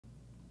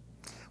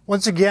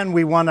Once again,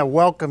 we want to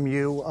welcome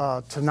you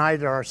tonight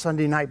at our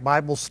Sunday night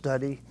Bible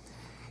study,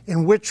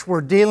 in which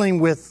we're dealing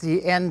with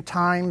the end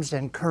times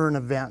and current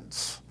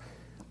events.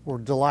 We're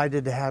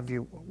delighted to have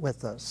you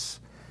with us.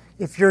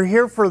 If you're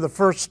here for the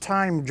first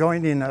time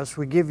joining us,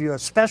 we give you a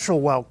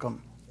special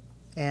welcome.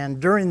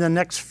 And during the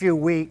next few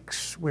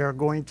weeks, we are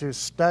going to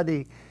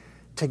study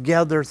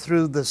together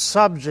through the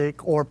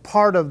subject, or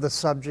part of the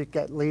subject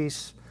at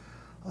least,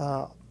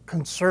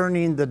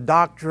 concerning the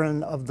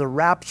doctrine of the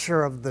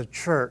rapture of the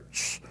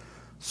church.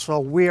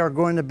 So we are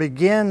going to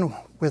begin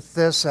with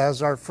this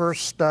as our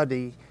first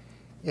study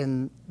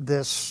in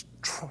this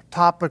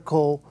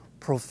topical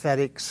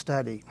prophetic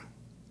study.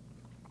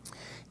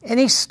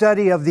 Any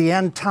study of the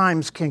end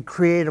times can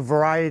create a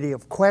variety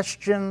of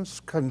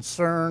questions,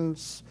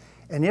 concerns,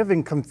 and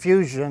even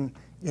confusion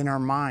in our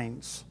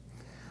minds.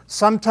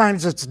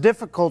 Sometimes it's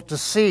difficult to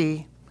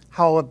see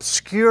how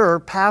obscure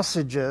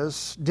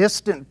passages,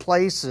 distant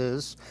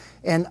places,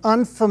 and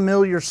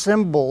unfamiliar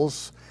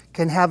symbols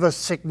can have a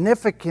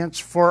significance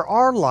for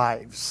our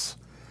lives.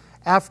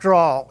 After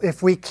all,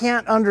 if we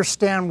can't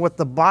understand what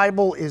the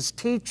Bible is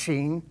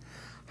teaching,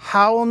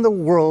 how in the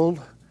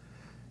world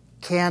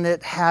can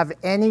it have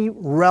any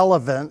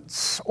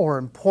relevance or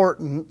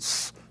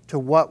importance to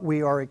what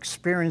we are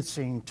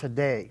experiencing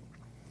today?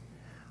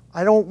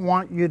 I don't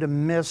want you to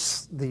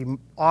miss the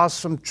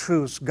awesome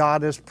truths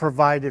God has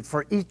provided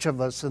for each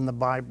of us in the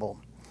Bible.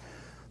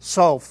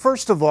 So,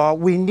 first of all,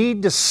 we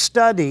need to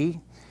study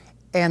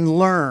and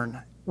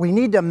learn. We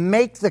need to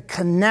make the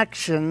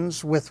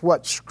connections with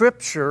what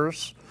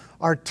scriptures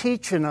are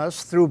teaching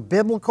us through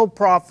biblical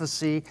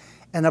prophecy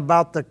and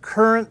about the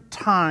current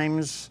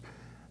times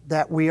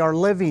that we are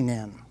living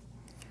in.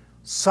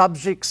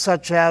 Subjects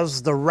such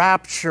as the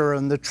rapture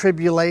and the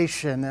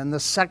tribulation and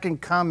the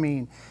second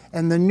coming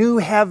and the new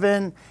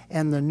heaven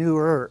and the new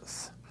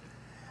earth.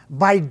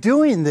 By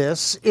doing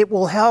this, it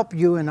will help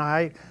you and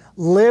I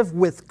live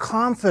with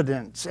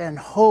confidence and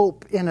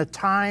hope in a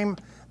time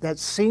that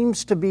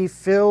seems to be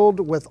filled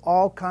with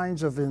all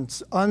kinds of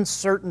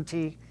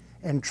uncertainty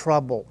and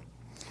trouble.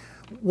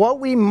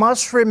 What we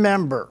must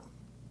remember,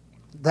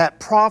 that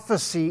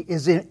prophecy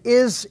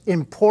is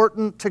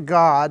important to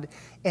God,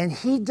 and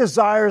He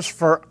desires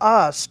for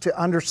us to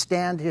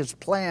understand His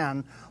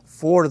plan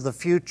for the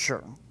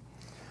future.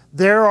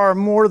 There are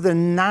more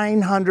than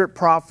 900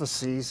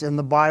 prophecies in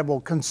the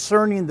Bible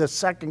concerning the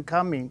second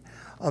coming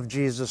of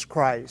Jesus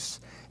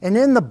Christ. And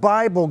in the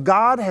Bible,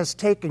 God has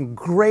taken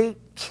great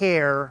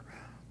care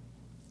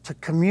to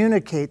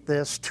communicate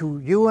this to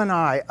you and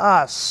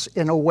us,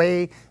 in a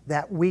way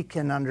that we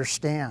can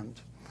understand.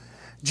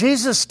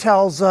 Jesus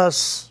tells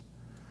us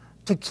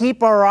to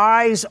keep our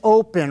eyes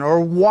open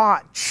or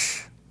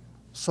watch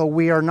so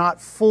we are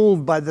not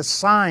fooled by the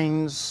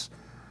signs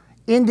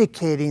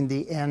indicating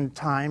the end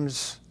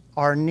times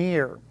are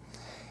near.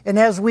 And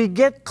as we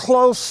get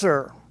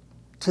closer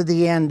to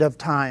the end of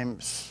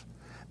times,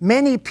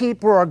 many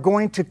people are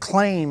going to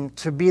claim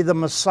to be the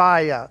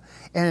Messiah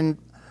and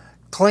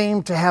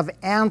claim to have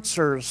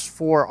answers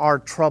for our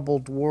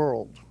troubled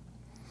world.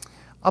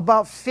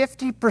 About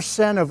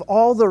 50% of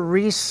all the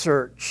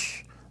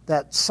research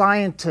that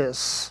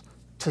scientists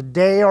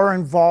today are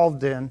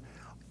involved in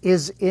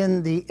is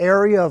in the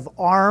area of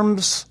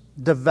arms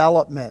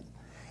development.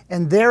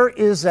 And there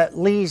is at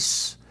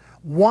least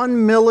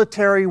one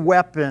military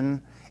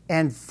weapon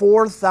and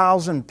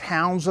 4,000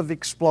 pounds of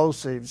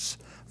explosives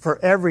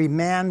for every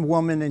man,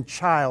 woman, and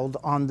child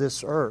on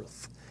this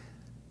earth.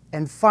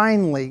 And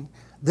finally,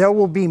 there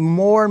will be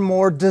more and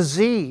more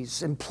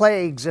disease and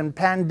plagues and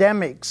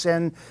pandemics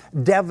and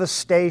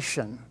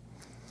devastation.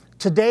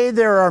 Today,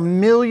 there are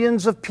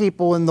millions of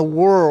people in the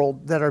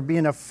world that are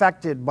being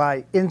affected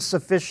by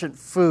insufficient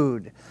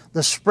food,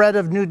 the spread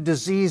of new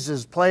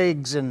diseases,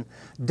 plagues, and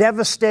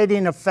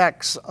devastating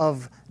effects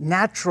of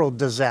natural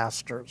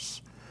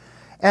disasters.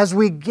 As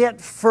we get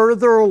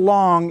further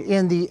along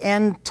in the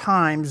end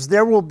times,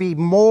 there will be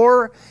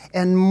more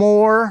and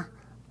more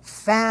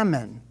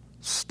famine,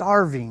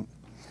 starving.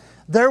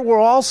 There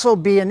will also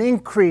be an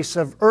increase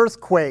of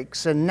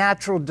earthquakes and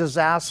natural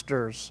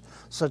disasters,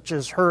 such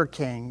as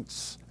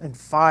hurricanes and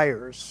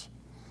fires.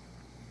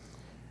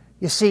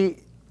 You see,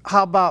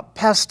 how about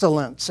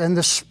pestilence and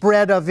the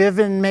spread of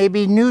even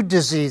maybe new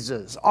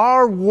diseases?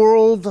 Our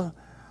world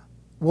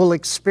will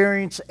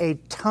experience a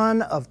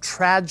ton of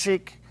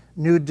tragic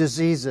new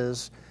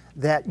diseases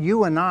that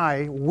you and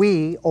I,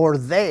 we or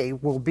they,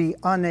 will be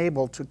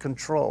unable to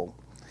control.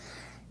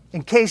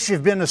 In case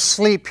you've been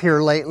asleep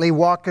here lately,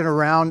 walking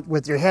around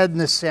with your head in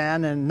the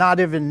sand and not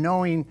even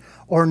knowing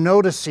or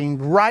noticing,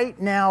 right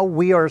now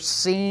we are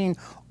seeing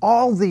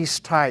all these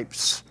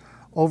types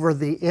over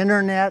the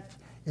internet,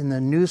 in the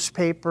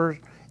newspaper,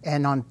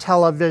 and on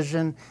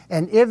television,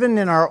 and even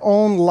in our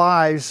own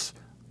lives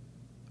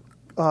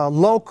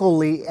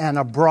locally and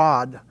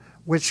abroad,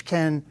 which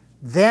can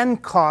then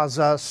cause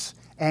us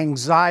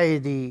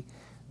anxiety,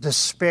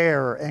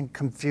 despair, and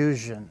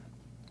confusion.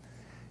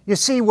 You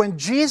see, when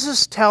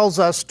Jesus tells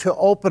us to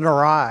open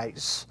our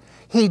eyes,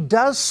 He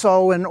does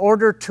so in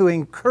order to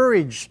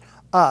encourage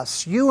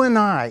us, you and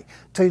I,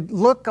 to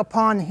look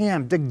upon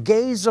Him, to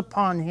gaze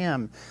upon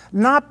Him,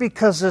 not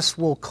because this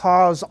will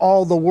cause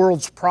all the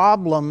world's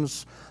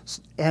problems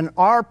and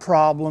our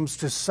problems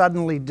to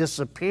suddenly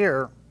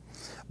disappear,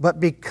 but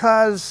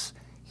because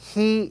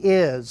He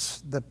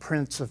is the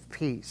Prince of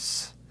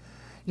Peace.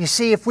 You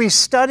see, if we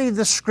study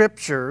the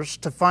Scriptures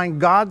to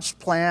find God's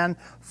plan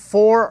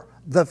for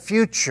the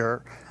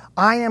future,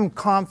 I am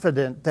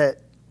confident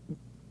that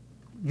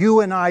you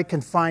and I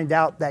can find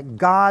out that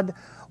God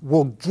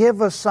will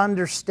give us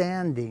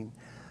understanding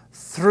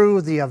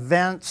through the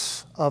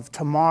events of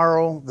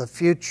tomorrow, the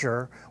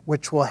future,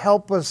 which will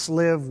help us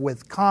live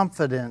with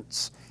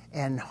confidence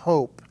and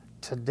hope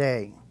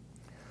today.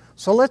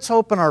 So let's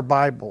open our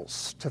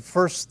Bibles to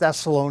 1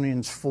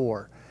 Thessalonians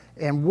 4,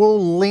 and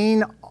we'll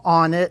lean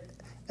on it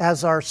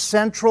as our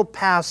central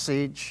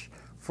passage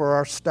for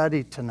our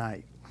study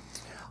tonight.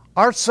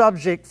 Our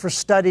subject for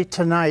study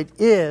tonight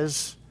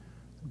is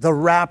the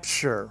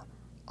rapture,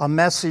 a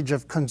message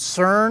of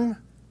concern,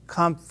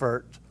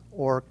 comfort,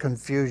 or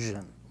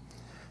confusion.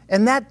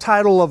 And that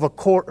title,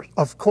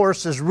 of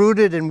course, is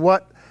rooted in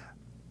what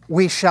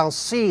we shall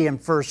see in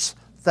 1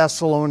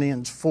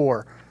 Thessalonians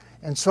 4.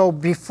 And so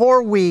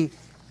before we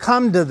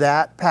come to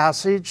that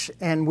passage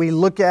and we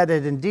look at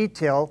it in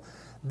detail,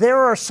 there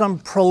are some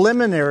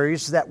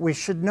preliminaries that we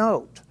should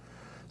note.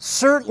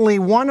 Certainly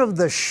one of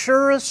the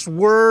surest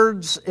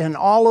words in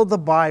all of the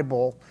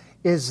Bible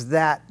is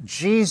that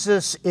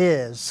Jesus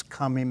is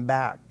coming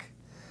back.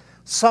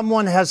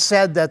 Someone has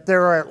said that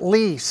there are at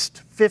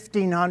least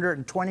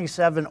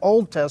 1,527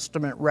 Old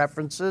Testament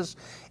references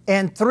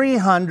and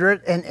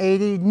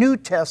 380 New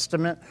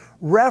Testament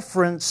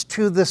reference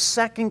to the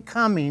second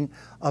coming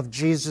of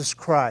Jesus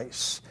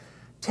Christ.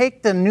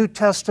 Take the New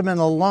Testament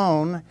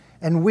alone,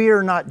 and we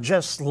are not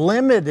just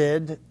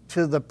limited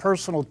to the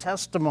personal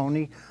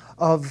testimony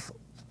of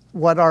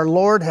what our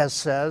Lord has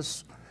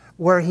says,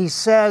 where He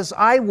says,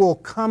 I will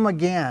come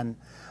again.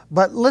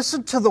 But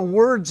listen to the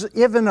words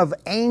even of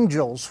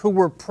angels who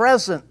were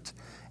present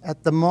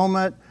at the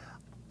moment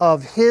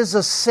of His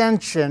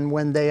ascension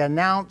when they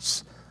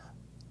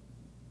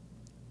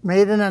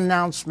made an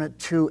announcement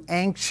to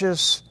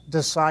anxious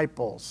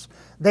disciples.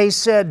 They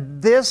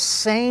said, this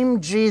same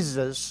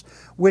Jesus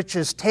which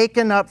is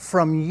taken up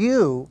from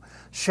you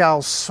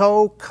shall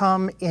so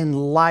come in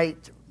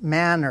like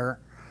manner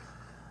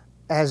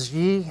as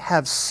ye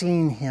have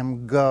seen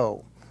Him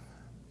go.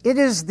 It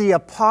is the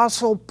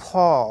Apostle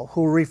Paul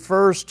who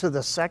refers to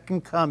the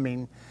second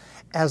coming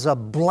as a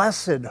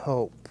blessed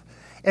hope.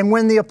 And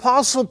when the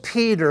Apostle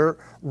Peter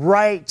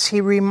writes, he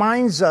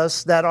reminds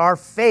us that our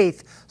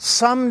faith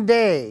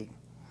someday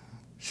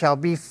shall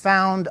be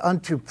found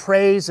unto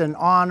praise and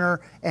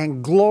honor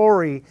and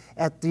glory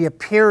at the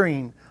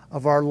appearing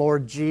of our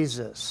Lord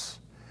Jesus.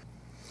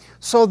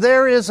 So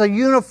there is a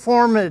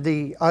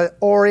uniformity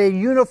or a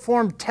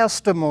uniform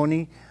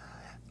testimony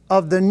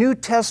of the New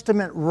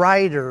Testament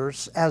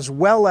writers as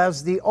well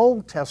as the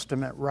Old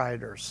Testament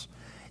writers,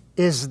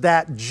 is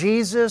that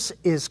Jesus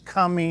is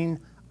coming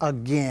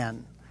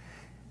again.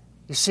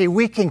 You see,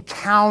 we can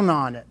count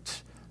on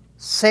it.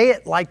 Say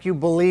it like you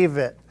believe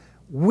it.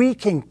 We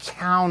can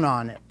count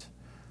on it.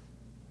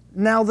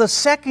 Now, the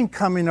second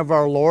coming of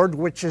our Lord,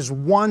 which is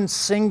one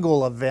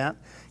single event,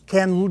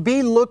 can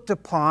be looked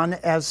upon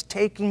as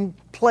taking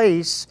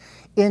place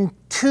in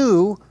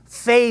two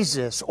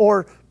phases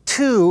or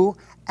two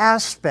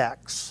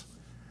aspects.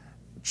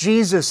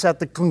 Jesus, at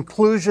the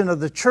conclusion of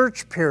the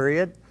church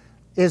period,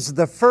 is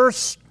the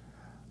first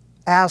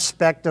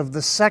aspect of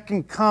the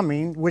second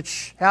coming,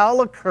 which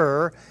shall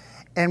occur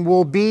and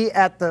will be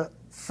at the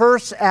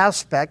first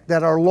aspect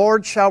that our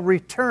Lord shall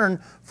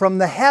return from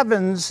the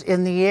heavens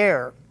in the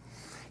air.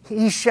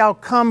 He shall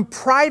come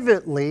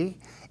privately,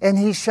 and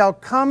He shall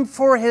come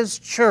for His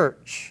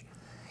church.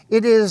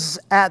 It is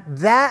at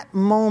that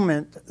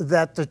moment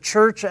that the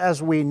church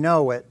as we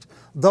know it,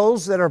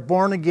 those that are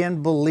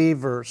born-again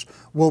believers,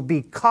 will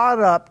be caught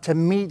up to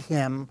meet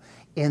Him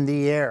in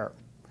the air.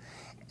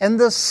 And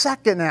the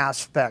second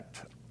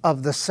aspect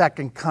of the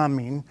second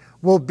coming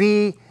will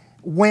be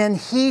when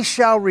He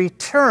shall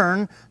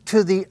return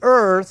to the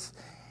earth,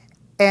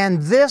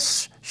 and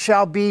this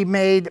shall be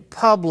made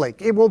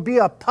public. It will be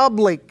a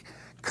public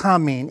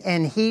coming,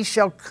 and He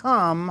shall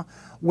come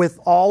with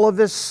all of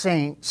His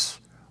saints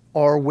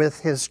or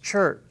with His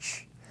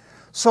church.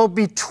 So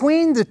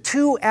between the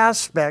two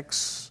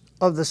aspects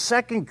of the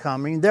second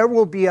coming, there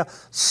will be a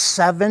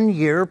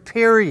 7-year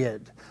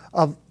period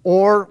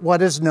or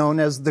what is known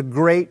as the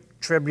Great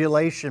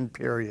Tribulation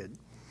period.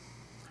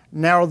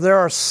 Now, there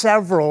are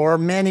several or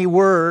many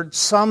words,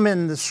 some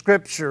in the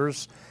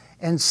Scriptures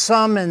and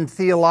some in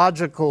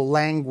theological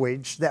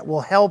language, that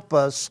will help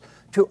us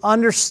to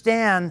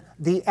understand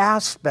the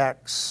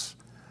aspects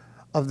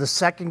of the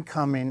second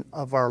coming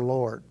of our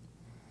Lord.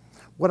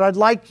 What I'd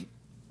like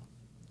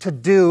to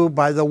do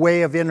by the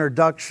way of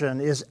introduction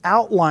is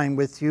outline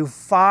with you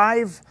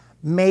 5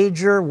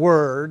 major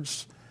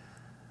words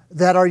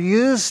that are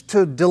used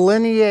to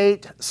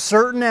delineate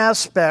certain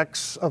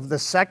aspects of the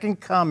second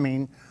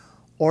coming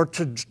or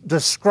to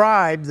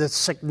describe the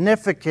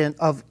significance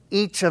of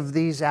each of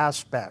these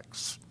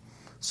aspects.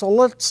 So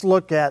let's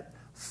look at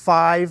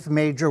 5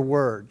 major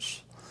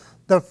words.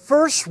 The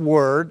first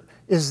word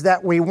is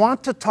that we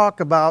want to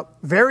talk about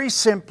very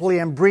simply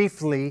and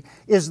briefly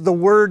is the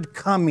word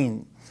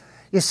coming.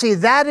 You see,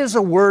 that is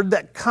a word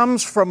that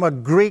comes from a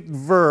Greek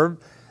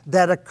verb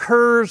that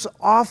occurs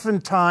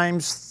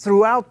oftentimes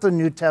throughout the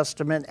New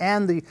Testament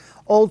and the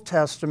Old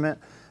Testament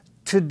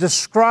to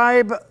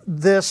describe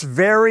this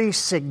very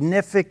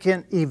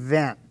significant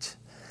event.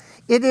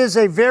 It is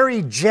a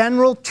very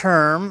general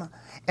term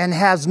and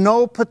has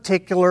no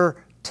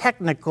particular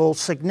technical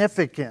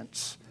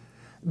significance.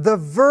 The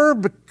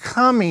verb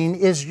coming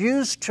is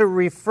used to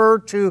refer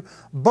to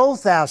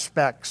both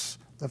aspects,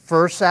 the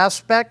first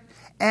aspect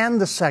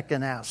and the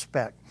second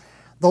aspect.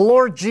 The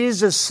Lord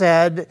Jesus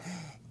said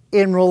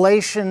in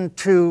relation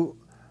to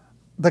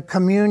the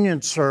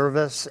communion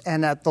service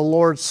and at the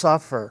Lord's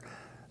Supper,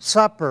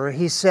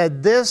 he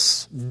said,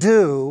 "This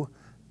do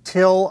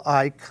till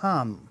I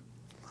come."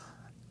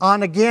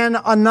 On again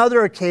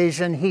another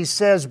occasion, he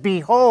says,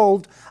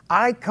 "Behold,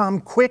 I come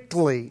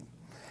quickly."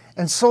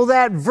 And so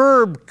that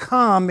verb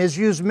come is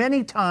used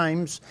many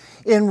times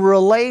in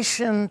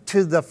relation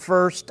to the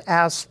first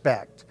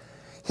aspect.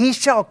 He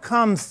shall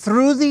come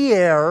through the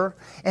air,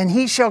 and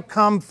he shall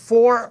come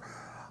for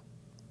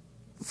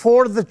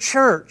the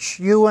church,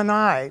 you and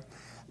I.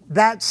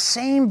 That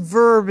same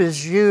verb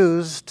is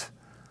used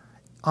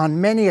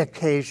on many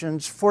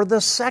occasions for the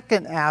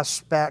second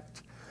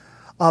aspect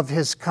of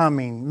his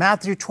coming.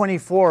 Matthew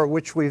 24,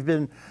 which we've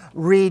been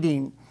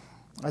reading,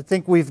 I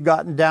think we've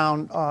gotten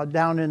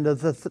down into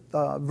the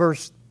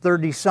verse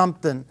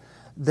 30-something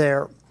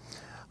there.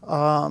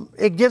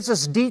 It gives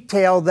us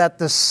detail that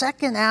the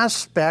second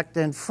aspect,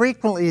 and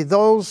frequently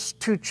those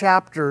 2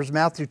 chapters,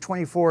 Matthew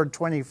 24 and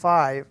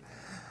 25,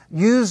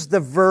 use the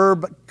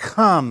verb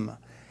come.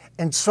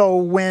 And so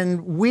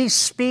when we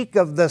speak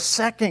of the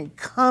second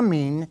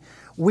coming,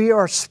 we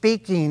are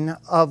speaking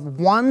of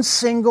one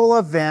single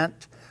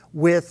event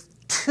with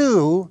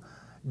 2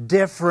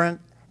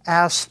 different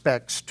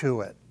aspects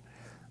to it.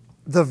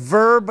 The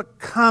verb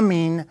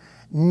coming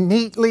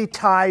neatly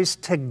ties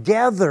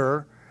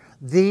together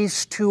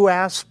these 2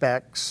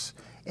 aspects,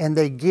 and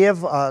they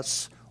give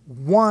us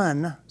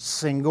one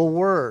single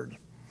word.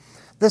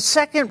 The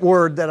second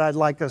word that I'd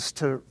like us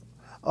to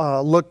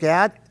look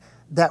at,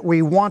 that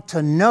we want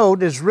to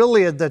note, is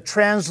really the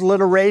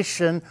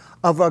transliteration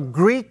of a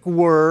Greek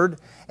word,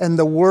 and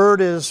the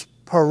word is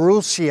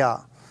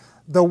parousia.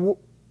 The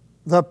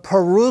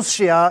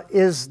parousia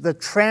is the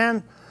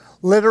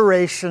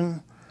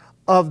transliteration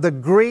of the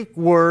Greek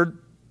word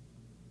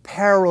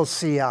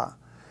parousia,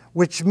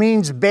 which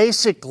means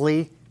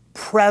basically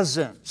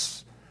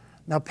presence.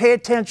 Now pay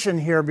attention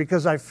here,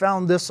 because I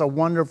found this a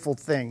wonderful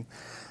thing.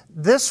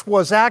 This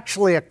was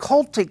actually a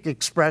cultic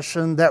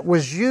expression that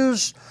was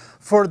used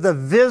for the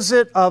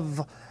visit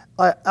of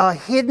a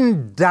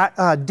hidden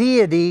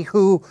deity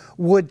who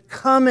would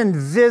come and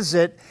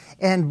visit,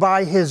 and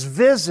by his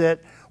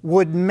visit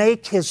would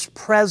make his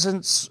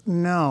presence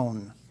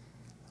known.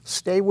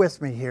 Stay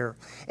with me here.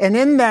 And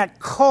in that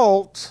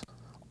cult,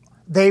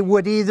 they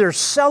would either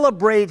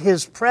celebrate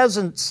his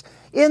presence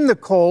in the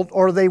cult,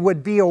 or they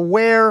would be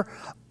aware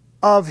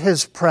of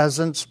his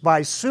presence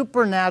by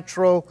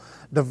supernatural,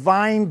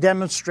 divine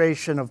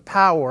demonstration of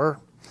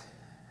power.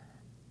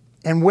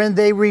 And when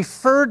they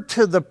referred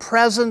to the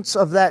presence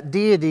of that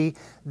deity,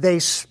 they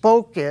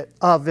spoke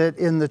of it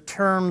in the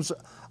terms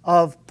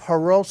of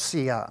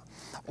parousia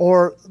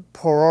or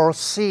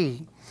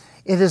parousi.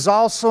 It is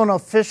also an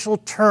official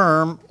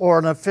term or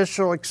an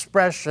official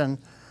expression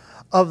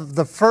of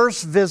the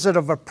first visit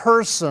of a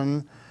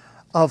person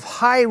of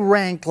high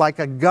rank, like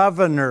a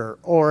governor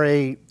or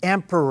an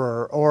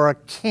emperor or a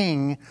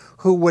king,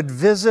 who would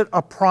visit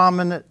a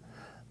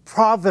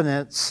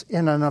province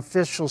in an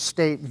official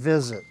state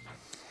visit.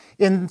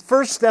 In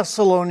 1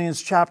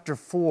 Thessalonians chapter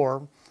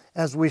 4,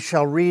 as we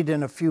shall read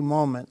in a few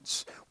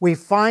moments, we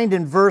find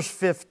in verse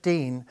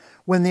 15,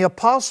 when the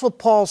Apostle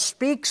Paul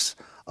speaks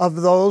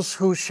of those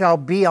who shall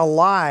be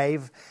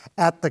alive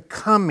at the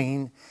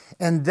coming,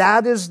 and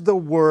that is the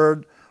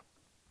word,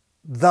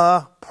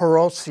 the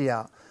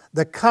parousia,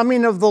 the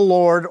coming of the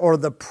Lord, or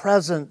the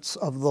presence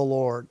of the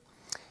Lord.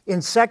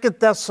 In 2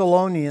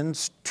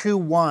 Thessalonians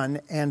 2:1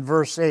 and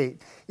verse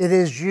 8, it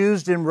is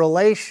used in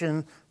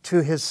relation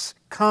to his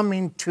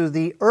coming to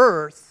the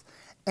earth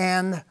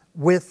and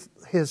with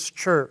his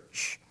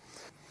church.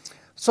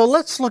 So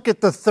let's look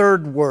at the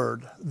third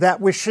word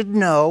that we should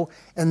know,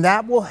 and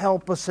that will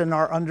help us in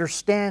our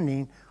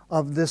understanding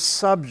of this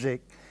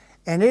subject,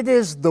 and it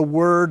is the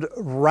word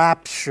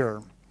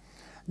rapture.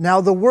 Now,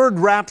 the word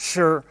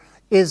rapture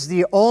is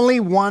the only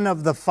one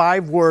of the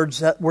 5 words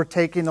that we're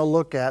taking a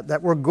look at,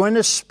 that we're going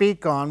to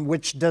speak on,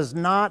 which does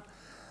not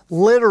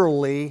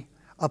literally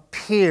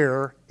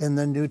appear in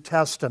the New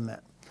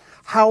Testament.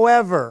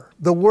 However,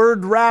 the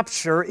word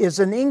rapture is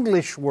an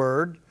English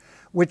word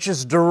which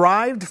is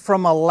derived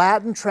from a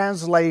Latin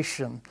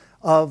translation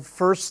of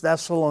 1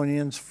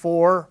 Thessalonians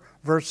 4,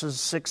 verses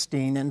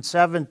 16 and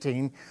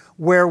 17,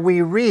 where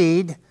we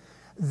read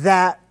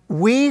that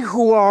we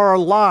who are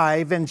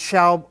alive and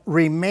shall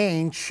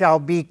remain shall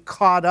be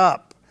caught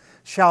up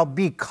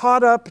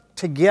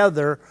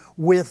together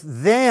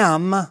with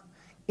them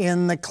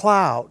in the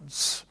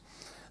clouds.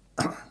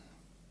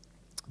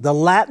 The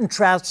Latin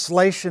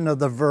translation of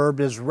the verb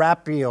is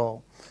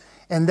rapio,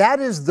 and that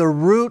is the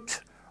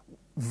root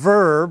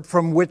verb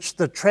from which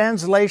the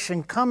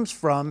translation comes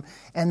from,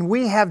 and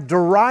we have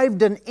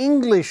derived an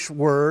English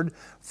word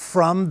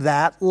from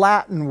that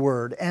Latin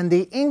word. And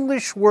the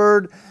English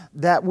word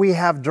that we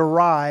have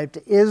derived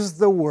is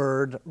the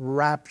word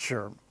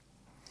rapture.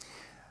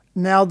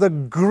 Now, the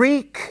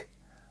Greek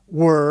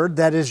word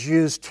that is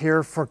used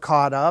here for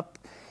caught up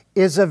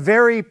is a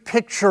very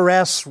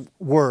picturesque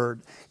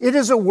word. It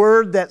is a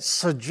word that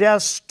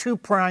suggests two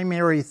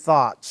primary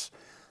thoughts.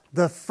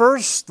 The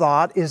first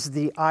thought is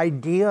the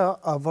idea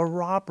of a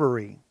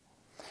robbery.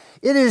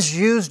 It is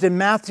used in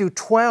Matthew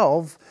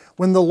 12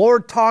 when the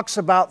Lord talks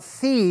about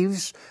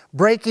thieves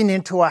breaking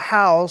into a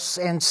house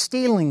and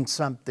stealing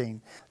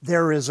something.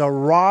 There is a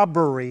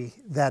robbery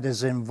that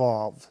is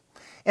involved.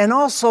 And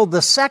also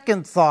the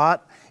second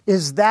thought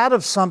is that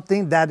of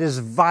something that is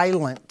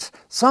violent,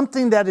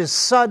 something that is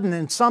sudden,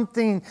 and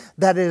something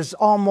that is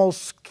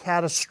almost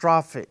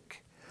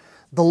catastrophic.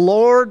 The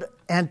Lord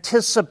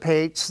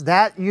anticipates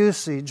that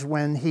usage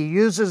when He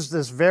uses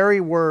this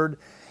very word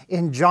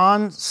in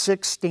John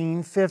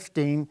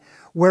 16:15,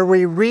 where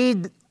we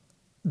read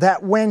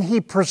that when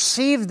He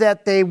perceived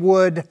that they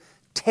would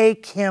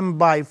take Him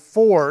by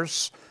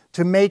force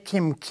to make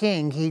Him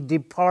king, He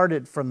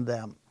departed from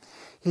them.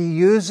 He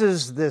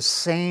uses this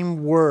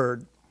same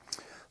word.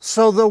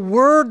 So the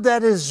word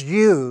that is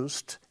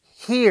used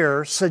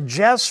here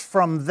suggests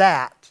from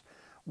that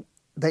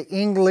the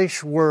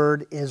English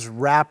word is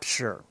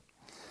rapture.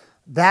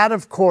 That,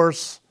 of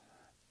course,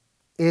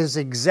 is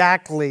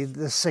exactly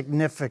the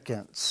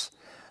significance.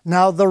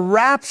 Now, the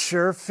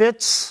rapture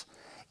fits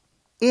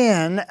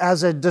in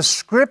as a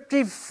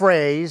descriptive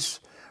phrase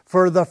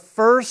for the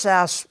first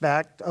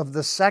aspect of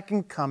the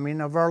second coming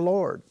of our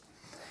Lord.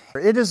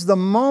 It is the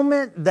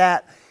moment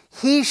that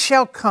He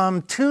shall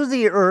come to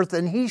the earth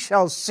and He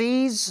shall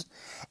seize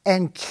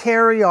and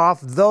carry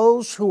off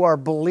those who are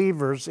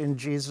believers in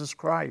Jesus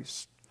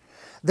Christ.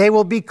 They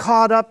will be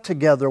caught up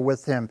together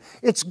with Him.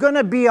 It's going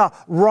to be a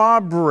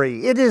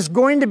robbery. It is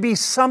going to be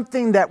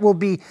something that will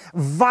be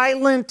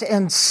violent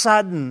and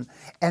sudden.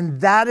 And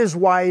that is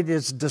why it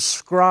is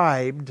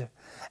described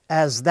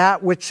as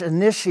that which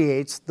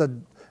initiates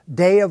the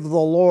day of the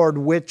Lord,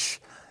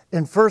 which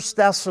in 1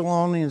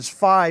 Thessalonians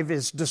 5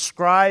 is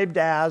described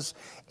as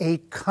a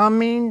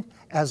coming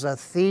as a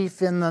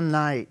thief in the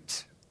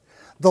night.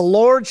 The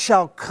Lord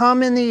shall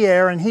come in the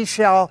air, and He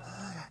shall,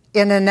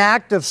 in an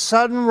act of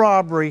sudden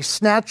robbery,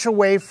 snatch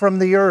away from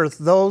the earth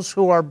those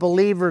who are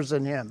believers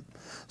in Him.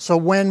 So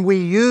when we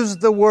use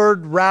the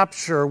word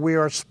rapture, we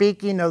are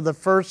speaking of the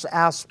first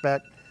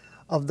aspect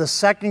of the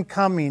second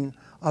coming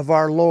of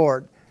our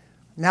Lord.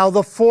 Now,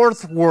 the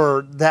fourth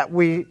word that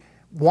we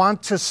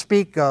want to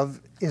speak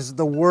of is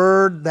the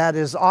word that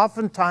is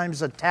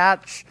oftentimes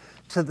attached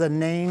to the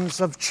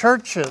names of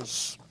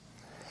churches.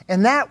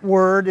 And that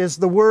word is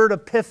the word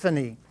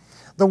epiphany.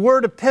 The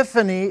word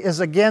epiphany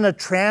is again a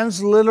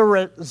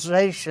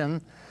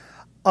transliteration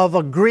of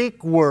a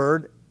Greek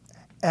word,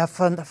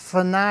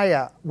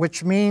 epiphania,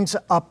 which means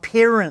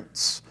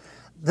appearance.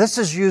 This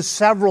is used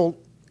several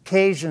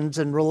occasions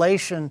in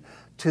relation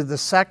to the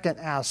second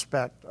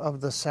aspect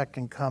of the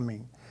second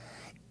coming.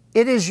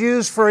 It is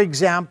used, for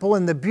example,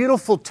 in the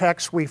beautiful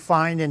text we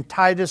find in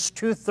Titus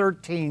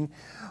 2:13,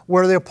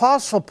 where the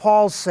Apostle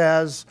Paul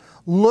says,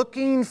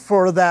 looking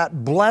for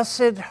that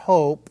blessed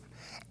hope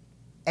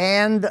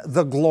and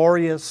the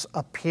glorious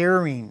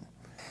appearing.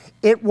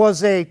 It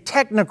was a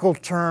technical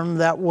term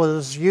that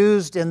was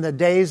used in the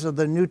days of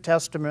the New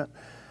Testament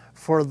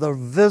for the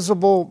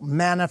visible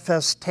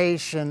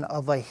manifestation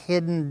of a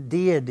hidden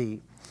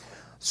deity.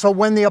 So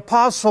when the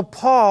Apostle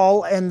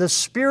Paul and the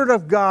Spirit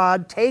of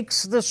God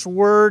takes this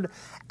word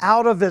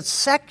out of its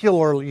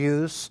secular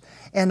use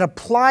and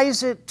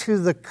applies it to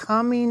the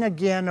coming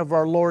again of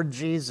our Lord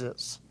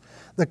Jesus,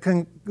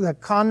 the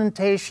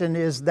connotation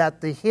is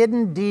that the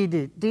hidden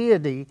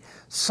deity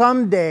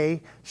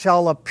someday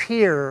shall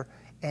appear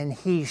and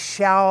He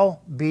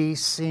shall be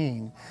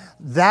seen.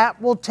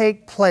 That will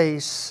take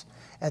place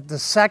at the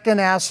second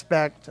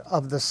aspect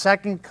of the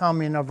second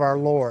coming of our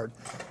Lord.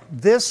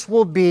 This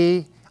will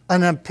be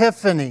an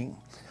epiphany.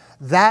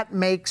 That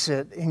makes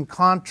it in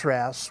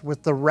contrast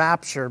with the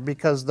rapture,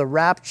 because the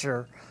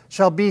rapture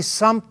shall be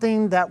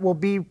something that will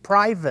be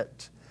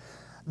private.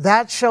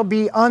 That shall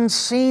be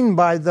unseen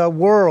by the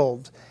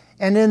world.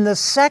 And in the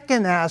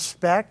second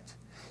aspect,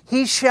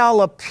 He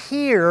shall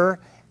appear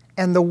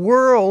and the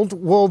world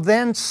will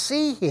then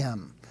see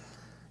Him.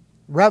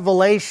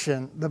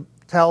 Revelation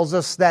tells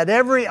us that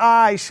every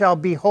eye shall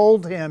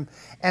behold Him.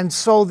 And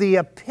so the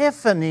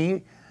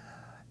epiphany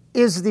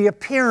is the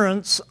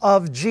appearance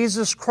of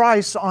Jesus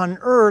Christ on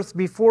earth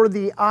before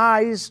the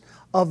eyes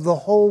of the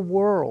whole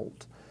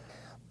world.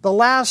 The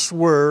last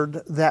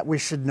word that we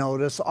should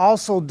notice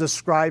also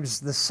describes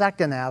the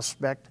second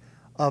aspect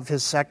of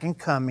his second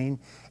coming,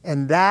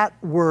 and that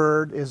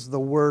word is the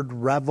word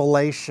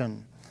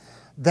revelation.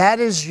 That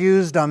is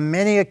used on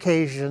many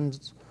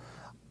occasions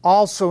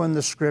also in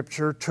the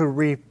Scripture to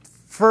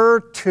refer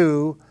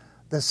to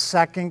the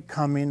second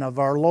coming of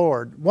our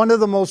Lord. One of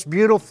the most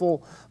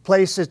beautiful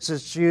places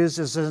it's used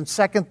is in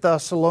 2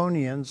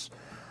 Thessalonians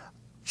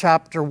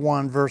chapter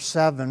 1, verse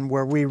 7,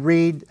 where we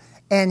read,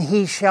 "And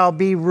he shall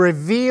be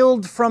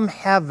revealed from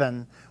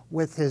heaven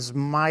with his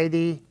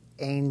mighty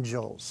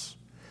angels."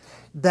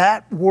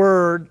 That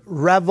word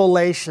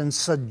revelation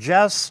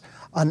suggests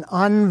an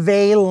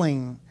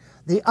unveiling.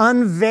 The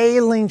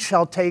unveiling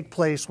shall take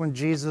place when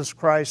Jesus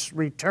Christ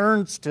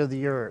returns to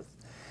the earth.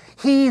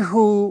 He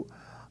who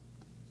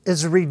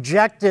is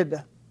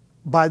rejected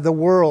by the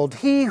world,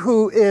 he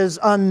who is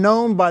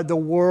unknown by the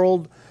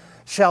world,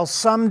 shall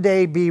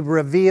someday be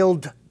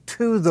revealed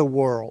to the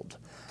world.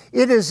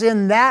 It is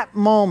in that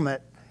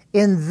moment,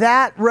 in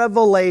that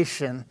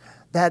revelation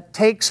that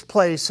takes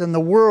place, and the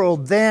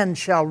world then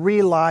shall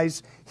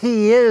realize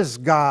he is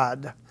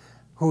God,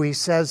 who he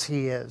says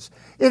he is.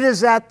 It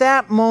is at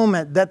that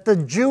moment that the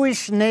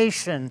Jewish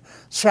nation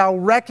shall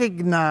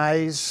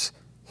recognize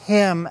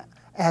him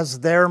as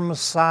their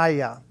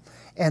Messiah,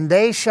 and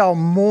they shall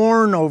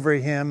mourn over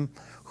him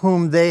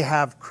whom they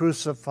have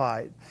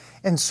crucified.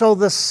 And so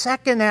the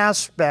second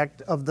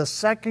aspect of the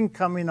second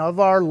coming of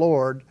our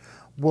Lord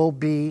will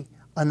be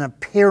an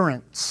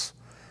appearance.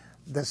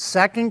 The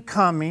second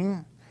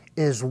coming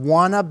is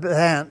one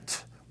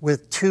event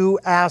with two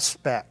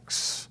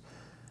aspects.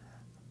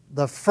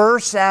 The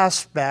first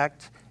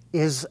aspect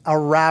is a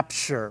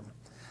rapture.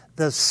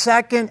 The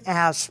second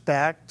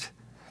aspect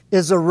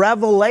is a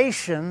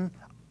revelation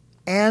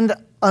and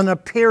an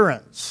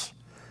appearance.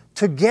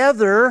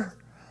 Together,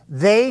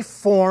 they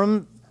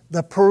form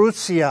the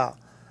parousia,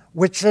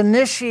 which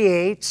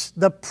initiates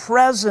the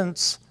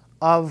presence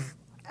of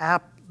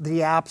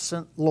the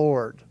absent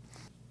Lord.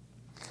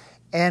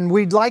 And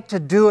we'd like to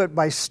do it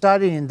by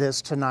studying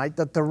this tonight,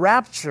 that the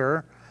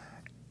rapture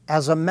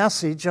as a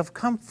message of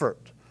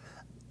comfort.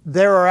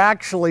 There are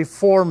actually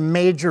four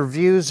major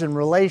views in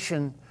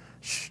relation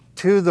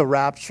to the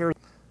rapture.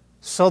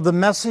 So the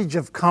message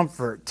of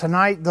comfort.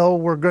 Tonight, though,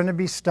 we're going to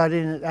be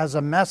studying it as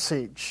a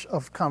message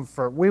of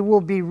comfort. We will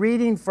be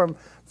reading from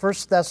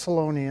 1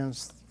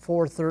 Thessalonians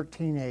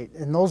 4:13-8.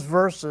 In those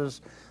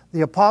verses,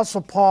 the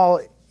Apostle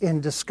Paul, in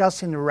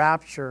discussing the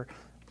rapture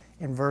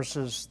in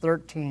verses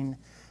 13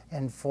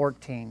 and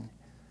 14,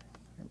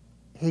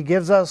 he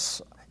gives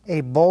us a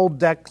bold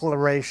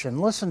declaration.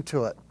 Listen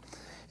to it.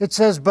 It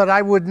says, "But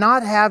I would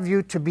not have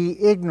you to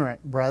be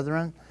ignorant,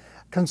 brethren,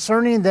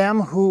 concerning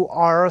them who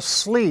are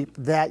asleep,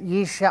 that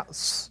ye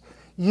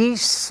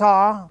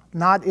saw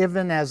not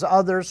even as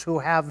others who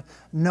have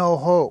no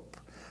hope.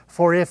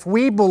 For if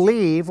we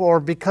believe, or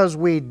because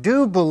we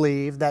do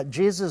believe, that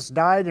Jesus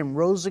died and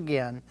rose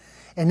again,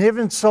 and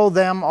even so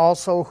them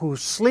also who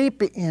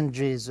sleep in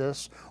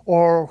Jesus,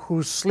 or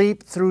who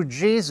sleep through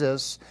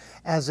Jesus,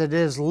 as it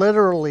is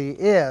literally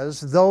is,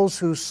 those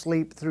who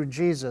sleep through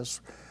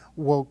Jesus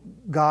will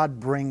God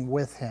bring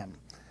with him."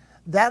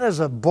 That is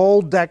a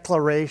bold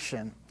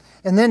declaration.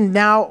 And then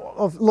now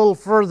a little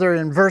further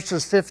in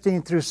verses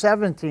 15 through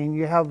 17,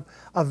 you have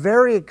a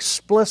very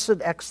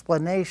explicit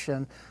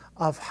explanation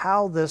of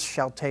how this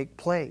shall take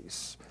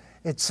place.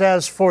 It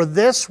says, "For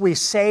this we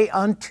say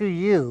unto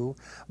you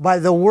by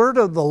the word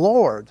of the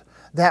Lord,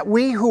 that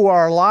we who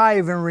are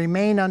alive and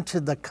remain unto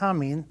the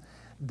coming,"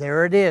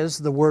 there it is,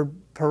 the word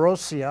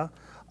parousia,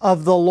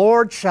 "of the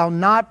Lord shall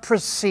not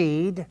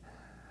precede."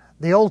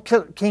 The old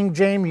King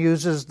James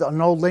uses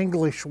an old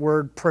English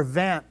word,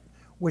 prevent,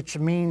 which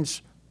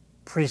means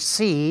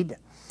precede.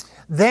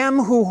 "Them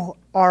who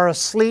are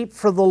asleep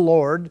for the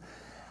Lord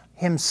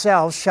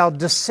himself shall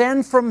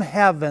descend from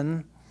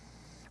heaven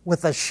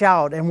with a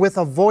shout, and with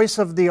a voice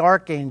of the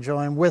archangel,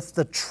 and with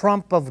the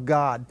trump of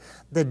God.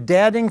 The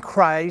dead in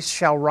Christ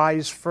shall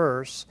rise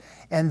first,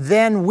 and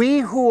then we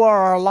who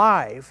are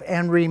alive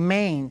and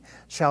remain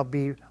shall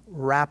be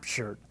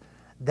raptured."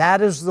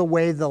 That is the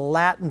way the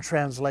Latin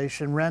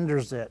translation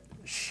renders it,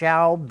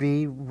 "shall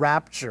be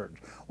raptured,"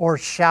 or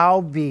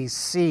 "shall be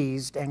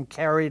seized and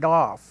carried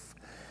off,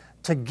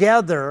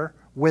 together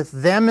with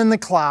them in the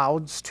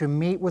clouds to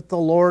meet with the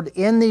Lord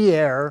in the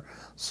air,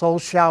 so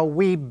shall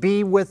we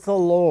be with the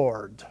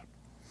Lord."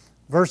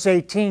 Verse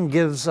 18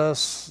 gives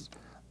us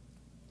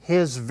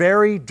his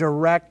very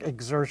direct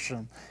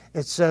exertion.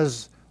 It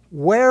says,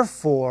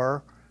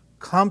 "Wherefore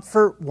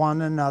comfort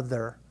one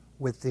another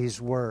with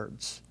these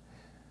words."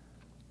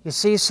 You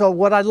see, so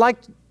what I'd like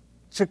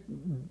to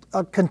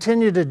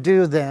continue to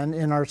do then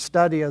in our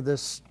study of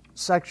this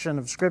section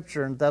of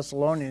Scripture in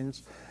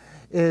Thessalonians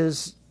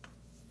is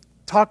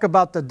talk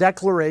about the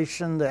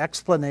declaration, the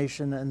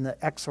explanation, and the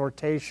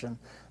exhortation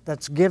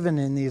that's given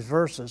in these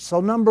verses. So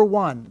number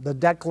one, the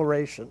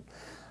declaration.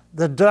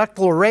 The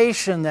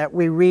declaration that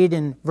we read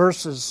in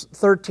verses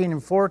 13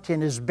 and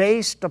 14 is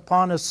based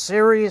upon a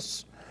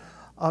serious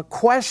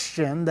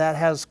question that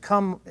has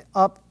come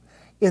up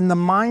in the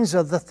minds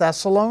of the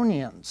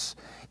Thessalonians.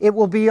 It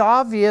will be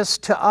obvious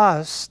to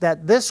us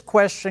that this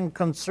question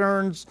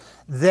concerns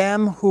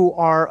them who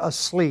are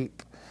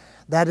asleep.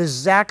 That is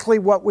exactly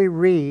what we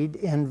read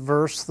in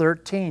verse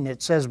 13.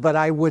 It says, "But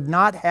I would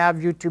not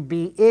have you to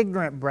be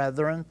ignorant,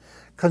 brethren,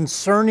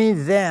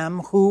 concerning them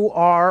who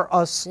are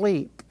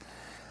asleep."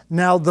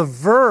 Now, the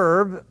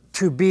verb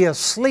to be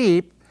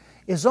asleep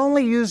is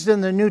only used in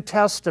the New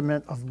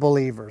Testament of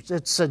believers.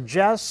 It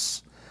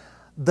suggests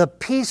the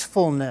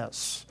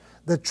peacefulness,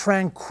 the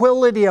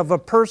tranquility of a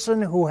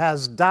person who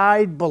has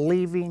died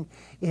believing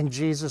in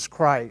Jesus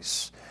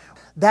Christ.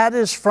 That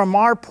is from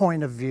our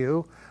point of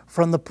view,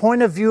 from the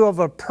point of view of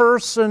a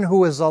person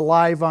who is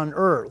alive on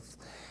earth.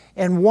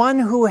 And one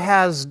who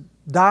has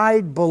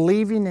died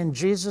believing in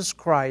Jesus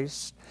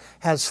Christ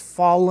has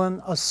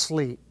fallen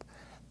asleep.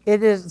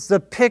 It is the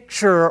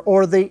picture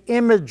or the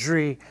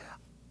imagery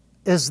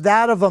is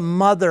that of a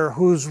mother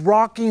who's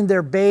rocking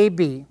their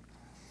baby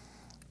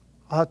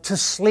to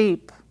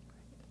sleep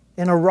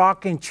in a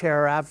rocking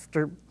chair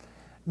after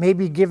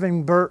maybe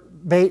giving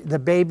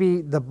the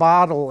baby the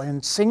bottle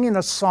and singing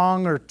a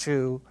song or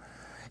two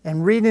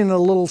and reading a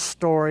little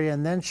story,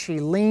 and then she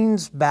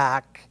leans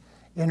back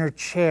in her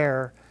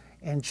chair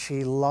and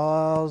she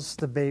lulls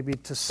the baby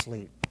to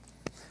sleep.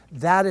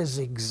 That is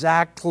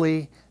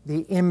exactly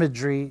the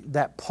imagery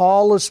that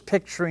Paul is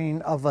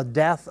picturing of a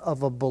death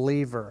of a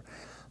believer.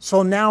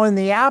 So now, in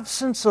the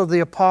absence of the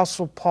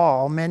Apostle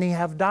Paul, many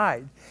have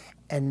died.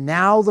 And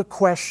now the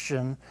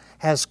question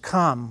has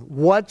come,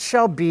 what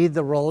shall be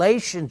the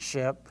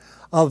relationship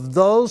of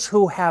those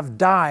who have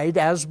died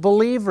as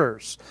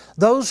believers?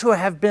 Those who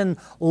have been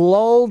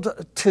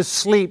lulled to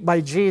sleep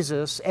by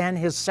Jesus and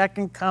His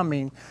second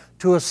coming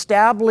to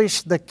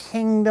establish the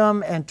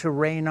kingdom and to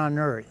reign on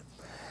earth.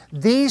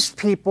 These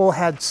people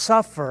had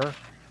suffered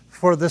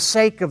for the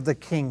sake of the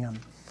kingdom.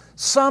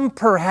 Some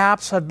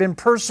perhaps have been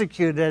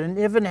persecuted and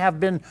even have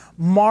been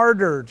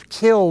martyred,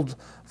 killed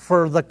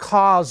for the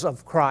cause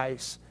of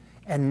Christ.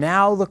 And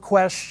now the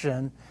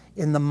question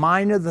in the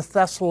mind of the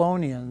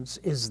Thessalonians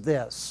is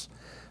this: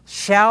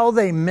 shall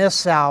they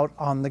miss out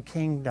on the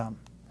kingdom?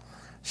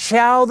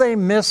 Shall they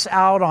miss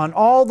out on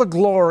all the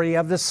glory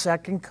of His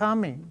second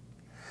coming?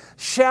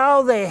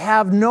 Shall they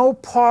have no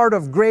part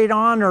of great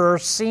honor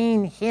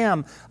seeing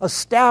Him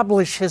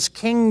establish His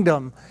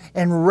kingdom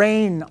and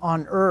reign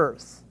on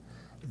earth?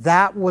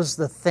 That was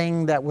the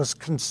thing that was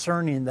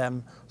concerning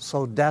them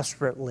so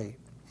desperately.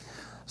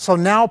 So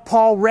now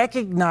Paul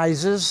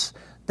recognizes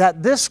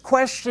that this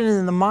question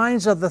in the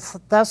minds of the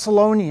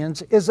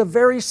Thessalonians is a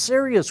very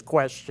serious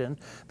question,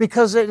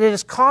 because it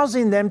is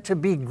causing them to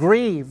be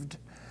grieved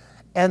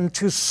and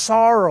to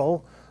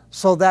sorrow,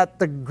 so that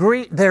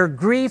their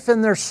grief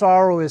and their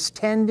sorrow is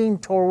tending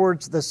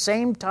towards the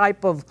same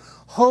type of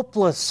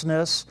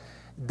hopelessness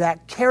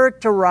that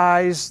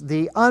characterized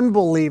the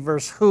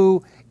unbelievers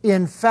who,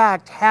 in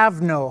fact,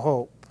 have no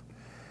hope.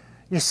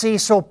 You see,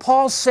 so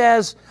Paul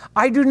says,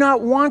 I do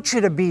not want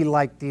you to be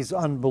like these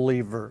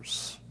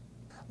unbelievers.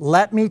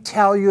 Let me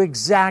tell you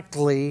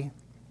exactly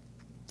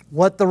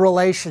what the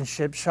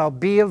relationship shall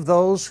be of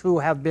those who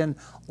have been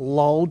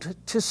lulled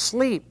to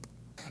sleep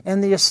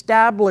and the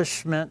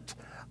establishment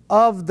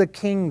of the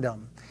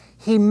kingdom.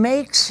 He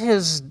makes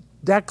his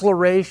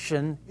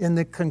declaration in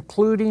the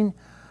concluding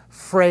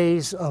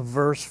phrase of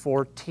verse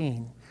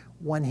 14,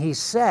 when he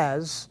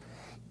says,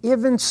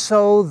 even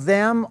so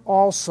them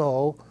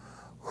also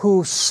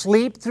who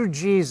sleep through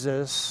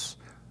Jesus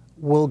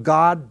will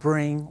God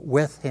bring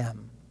with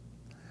Him.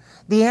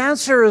 The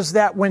answer is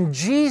that when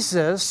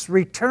Jesus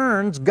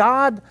returns,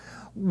 God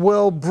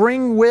will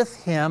bring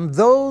with Him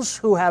those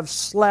who have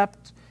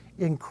slept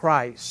in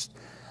Christ.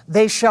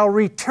 They shall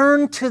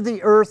return to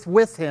the earth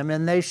with Him,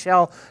 and they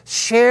shall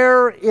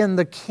share in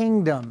the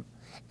kingdom,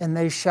 and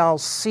they shall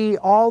see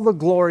all the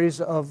glories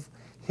of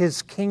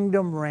His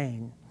kingdom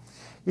reign.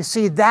 You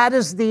see, that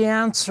is the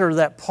answer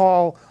that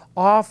Paul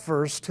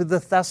offers to the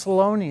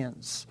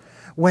Thessalonians.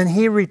 When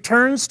He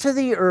returns to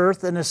the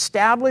earth and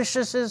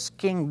establishes His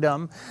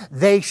kingdom,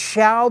 they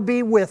shall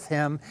be with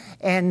Him,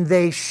 and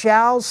they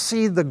shall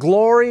see the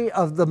glory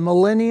of the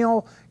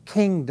millennial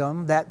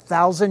kingdom, that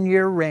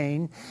 1,000-year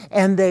reign,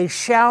 and they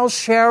shall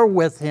share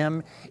with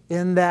Him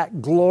in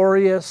that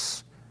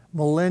glorious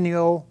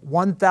millennial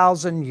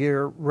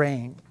 1,000-year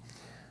reign.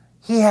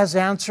 He has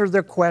answered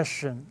their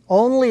question,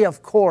 only,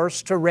 of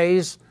course, to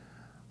raise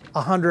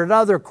 100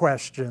 other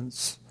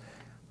questions.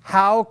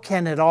 How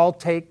can it all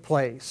take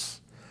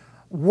place?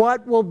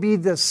 What will be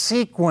the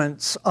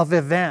sequence of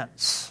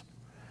events?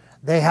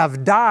 They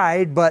have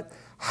died, but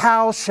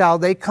how shall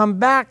they come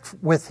back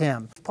with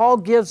Him? Paul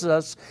gives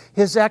us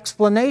his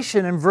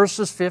explanation in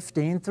verses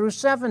 15 through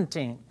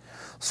 17.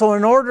 So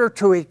in order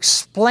to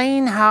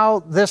explain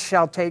how this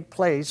shall take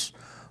place,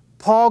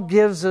 Paul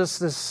gives us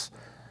this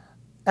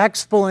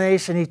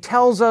explanation. He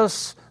tells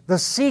us the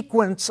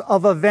sequence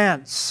of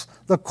events,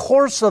 the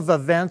course of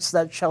events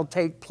that shall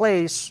take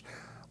place,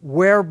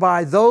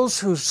 whereby those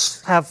who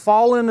have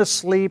fallen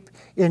asleep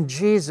in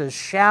Jesus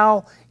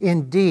shall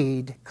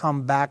indeed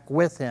come back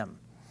with Him.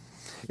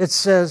 It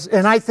says,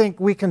 and I think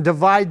we can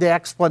divide the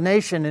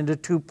explanation into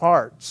two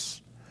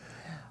parts.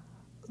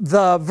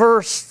 The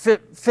verse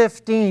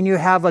 15, you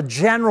have a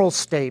general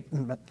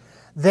statement.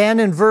 Then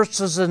in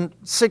verses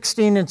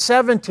 16 and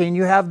 17,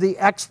 you have the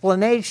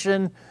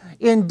explanation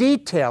in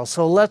detail.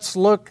 So let's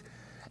look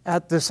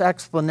at this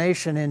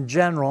explanation in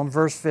general in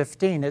verse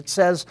 15. It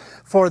says,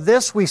 "For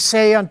this we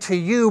say unto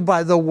you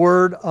by the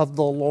word of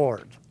the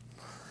Lord."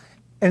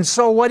 And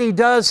so what he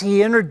does,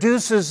 he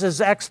introduces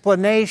his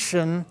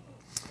explanation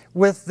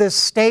with this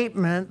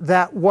statement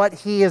that what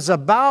he is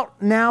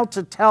about now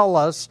to tell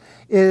us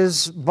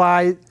is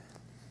by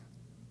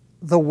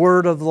the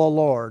word of the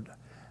Lord.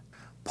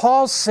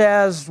 Paul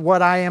says,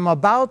 what I am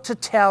about to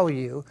tell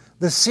you,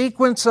 the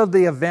sequence of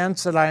the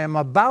events that I am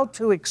about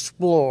to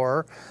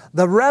explore,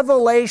 the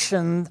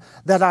revelation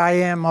that I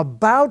am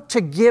about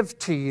to give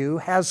to you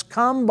has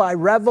come by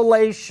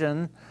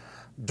revelation,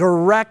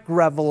 direct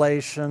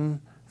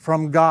revelation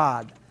from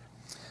God.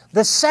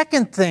 The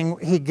second thing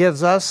he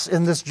gives us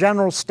in this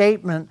general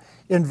statement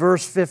in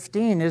verse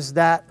 15 is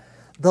that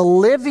the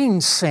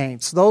living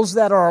saints, those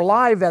that are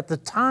alive at the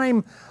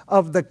time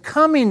of the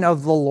coming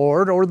of the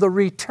Lord or the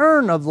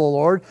return of the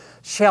Lord,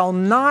 shall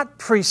not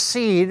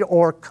precede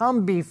or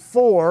come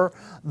before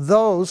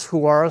those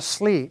who are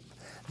asleep.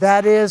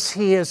 That is,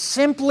 he is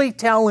simply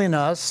telling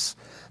us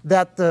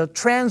that the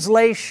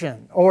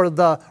translation or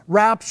the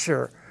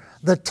rapture,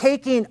 the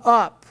taking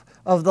up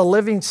of the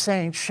living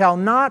saints shall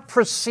not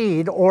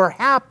proceed or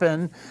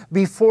happen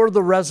before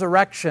the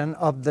resurrection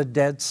of the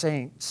dead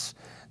saints.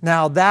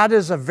 Now, that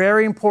is a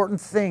very important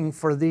thing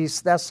for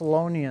these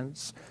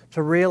Thessalonians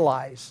to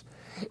realize.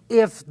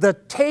 If the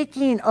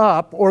taking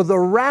up or the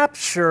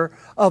rapture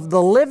of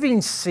the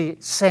living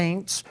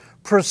saints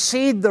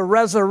precede the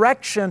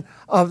resurrection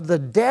of the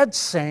dead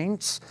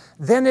saints,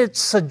 then it's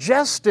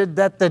suggested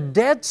that the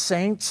dead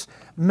saints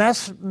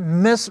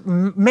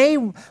may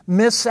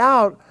miss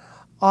out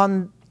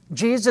on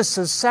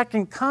Jesus'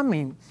 second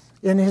coming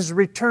in his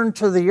return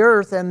to the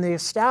earth and the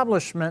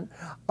establishment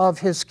of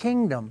his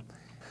kingdom.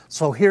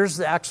 So here's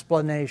the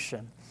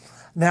explanation.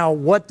 Now,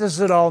 what does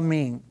it all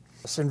mean?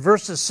 In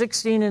verses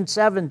 16 and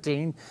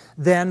 17,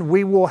 then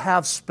we will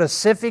have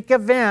specific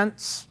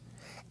events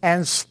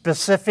and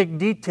specific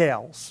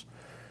details.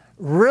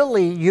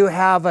 Really, you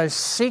have a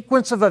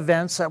sequence of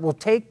events that will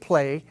take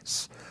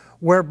place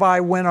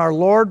whereby when our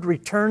Lord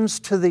returns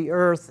to the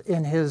earth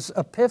in his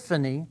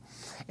epiphany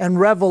and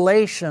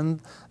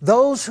revelation,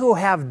 those who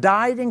have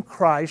died in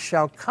Christ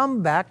shall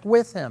come back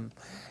with him.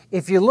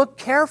 If you look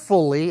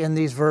carefully in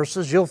these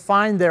verses, you'll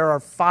find there are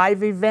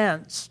 5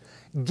 events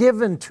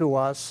given to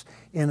us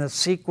in a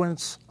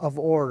sequence of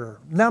order.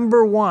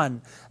 Number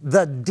 1,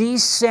 the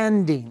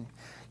descending.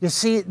 You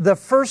see, the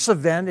first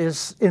event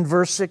is in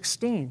verse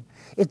 16.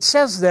 It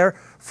says there,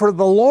 "For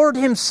the Lord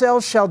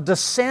himself shall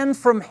descend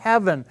from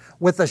heaven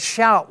with a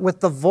shout, with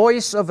the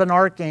voice of an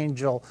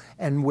archangel,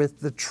 and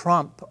with the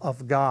trump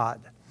of God."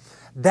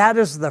 That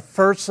is the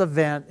first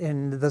event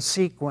in the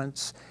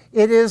sequence.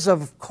 It is,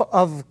 of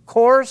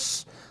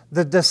course,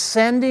 the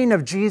descending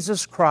of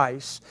Jesus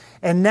Christ.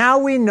 And now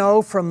we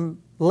know from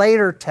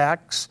later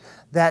texts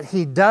that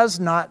he does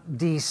not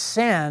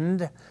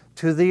descend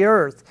to the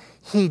earth.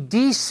 He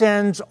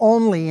descends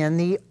only in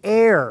the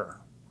air.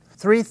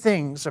 3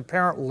 things,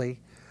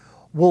 apparently,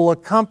 will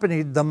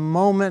accompany the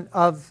moment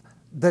of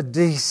the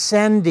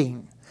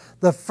descending.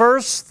 The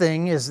first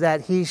thing is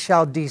that he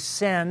shall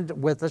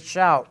descend with a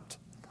shout.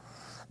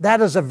 That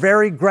is a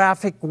very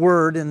graphic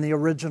word in the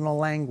original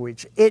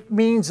language. It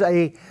means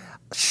a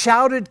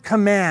shouted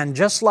command,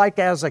 just like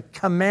as a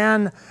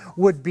command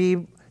would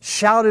be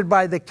shouted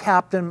by the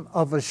captain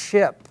of a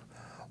ship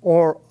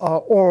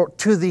or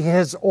to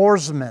his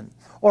oarsmen,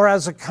 or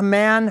as a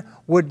command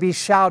would be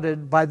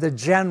shouted by the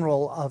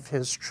general of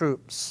his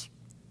troops.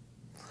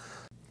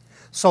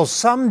 So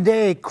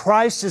someday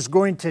Christ is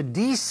going to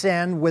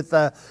descend with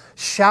a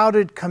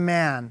shouted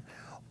command.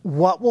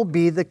 What will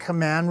be the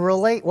command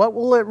relate? What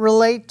will it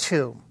relate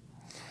to?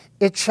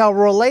 It shall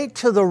relate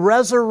to the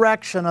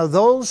resurrection of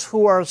those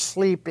who are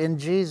asleep in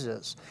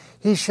Jesus.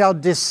 He shall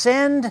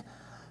descend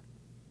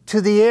to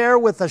the air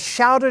with a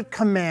shouted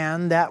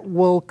command that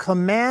will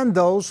command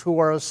those who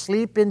are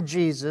asleep in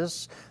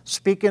Jesus,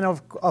 speaking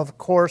of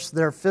course,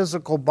 their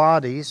physical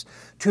bodies,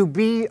 to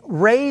be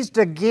raised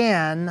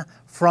again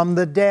from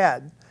the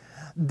dead.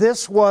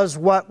 This was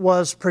what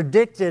was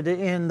predicted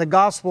in the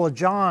Gospel of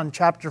John,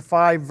 chapter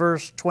 5,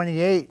 verse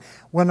 28,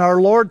 when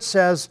our Lord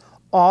says,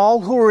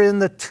 "All who are in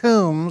the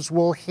tombs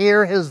will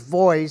hear his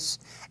voice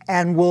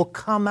and will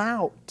come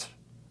out."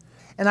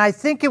 And I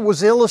think it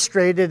was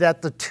illustrated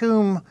at the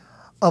tomb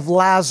of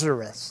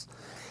Lazarus.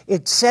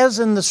 It says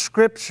in the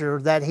scripture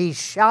that he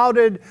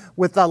shouted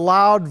with a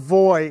loud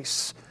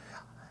voice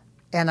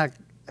and a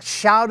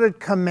shouted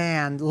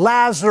command,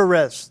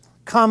 "Lazarus,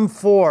 come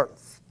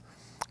forth."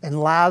 And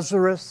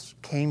Lazarus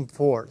came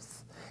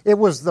forth. It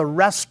was the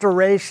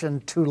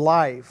restoration to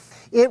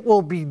life. It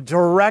will be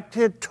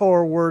directed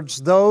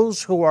towards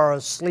those who are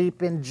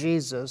asleep in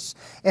Jesus,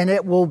 and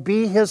it will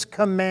be his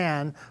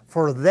command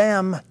for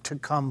them to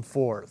come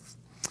forth.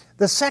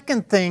 The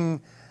second thing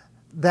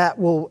that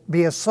will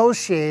be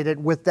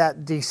associated with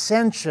that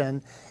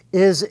descension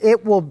is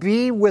it will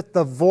be with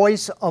the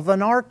voice of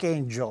an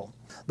archangel.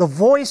 The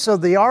voice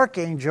of the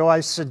archangel,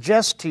 I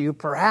suggest to you,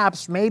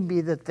 perhaps may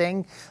be the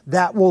thing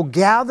that will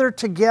gather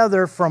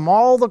together from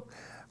all the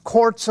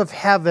courts of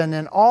heaven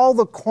and all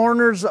the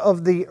corners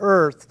of the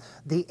earth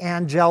the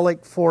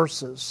angelic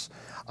forces.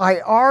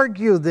 I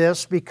argue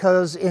this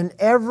because in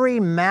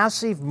every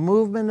massive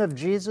movement of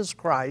Jesus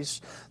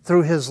Christ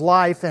through His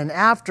life and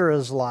after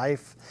His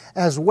life,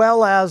 as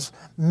well as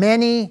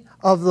many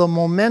of the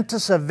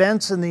momentous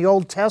events in the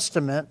Old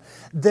Testament,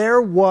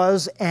 there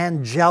was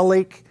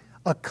angelic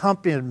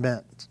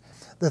accompaniment.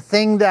 The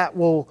thing that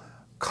will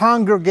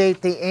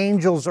congregate the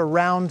angels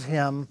around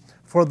Him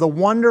for the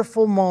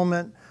wonderful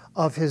moment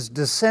of His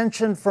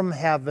descension from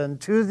heaven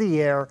to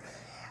the air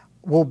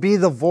will be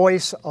the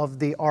voice of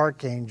the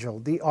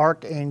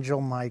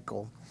Archangel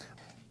Michael.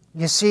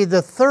 You see,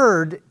 the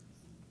third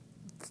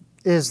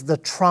is the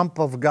trump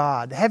of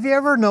God. Have you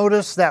ever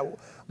noticed that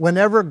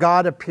whenever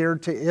God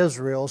appeared to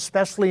Israel,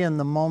 especially in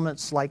the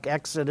moments like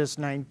Exodus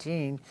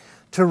 19,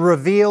 to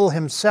reveal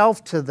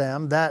Himself to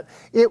them, that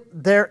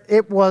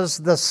it was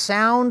the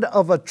sound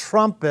of a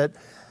trumpet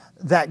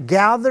that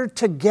gathered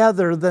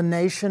together the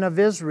nation of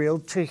Israel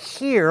to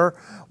hear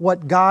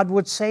what God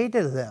would say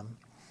to them.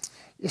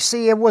 You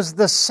see, it was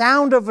the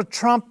sound of a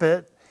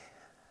trumpet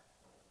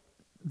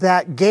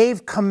that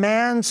gave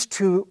commands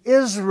to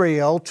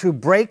Israel to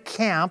break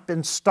camp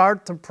and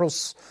start the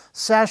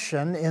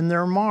procession in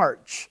their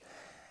march.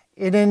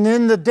 And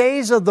in the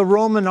days of the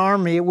Roman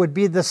army, it would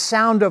be the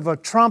sound of a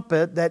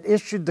trumpet that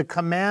issued the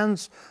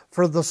commands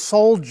for the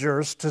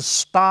soldiers to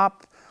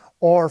stop,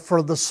 or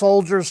for the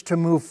soldiers to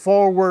move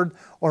forward,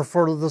 or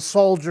for the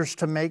soldiers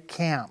to make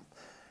camp.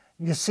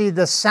 You see,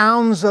 the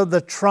sounds of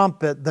the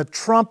trumpet, the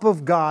trump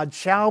of God,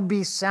 shall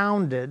be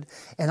sounded,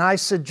 and I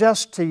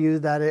suggest to you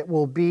that it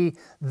will be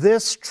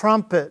this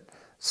trumpet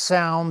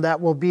sound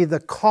that will be the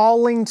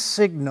calling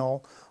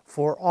signal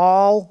for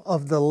all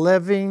of the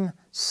living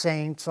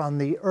saints on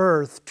the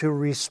earth to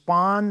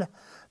respond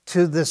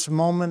to this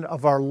moment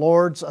of our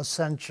Lord's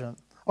ascension,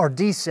 or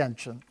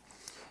descension.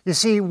 You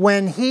see,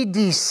 when He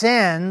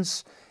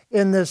descends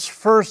in this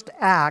first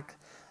act,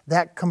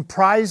 that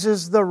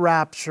comprises the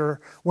rapture,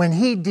 when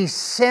He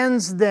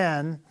descends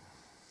then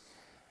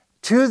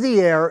to the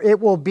air, it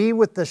will be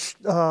with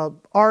the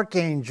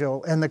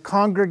archangel and the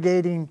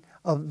congregating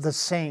of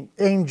the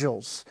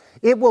angels.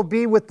 It will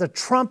be with the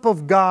trump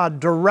of God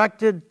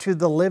directed to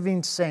the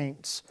living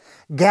saints,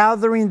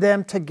 gathering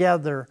them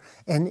together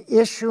and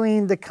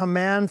issuing the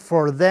command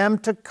for them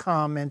to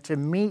come and to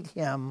meet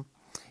Him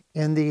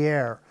in the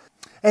air.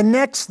 And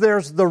next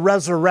there's the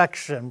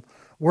resurrection.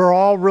 We're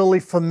all really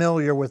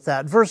familiar with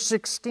that. Verse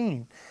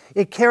 16,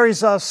 it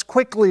carries us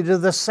quickly to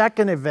the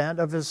second event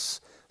of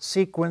His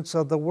sequence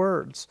of the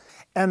words.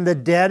 And the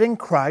dead in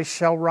Christ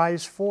shall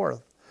rise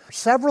forth.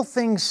 Several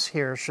things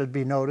here should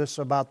be noticed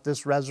about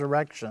this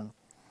resurrection.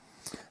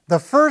 The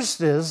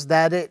first is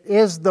that it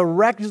is the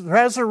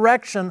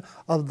resurrection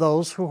of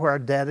those who are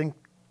dead in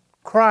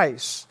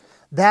Christ.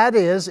 That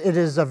is, it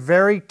is a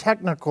very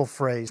technical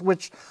phrase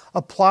which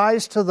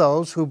applies to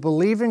those who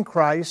believe in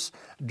Christ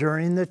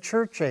during the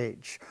church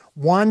age.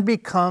 One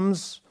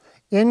becomes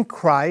in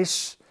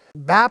Christ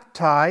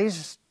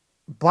baptized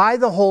by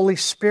the Holy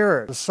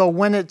Spirit. So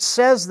when it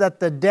says that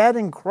the dead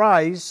in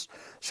Christ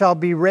shall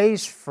be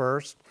raised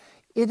first,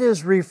 it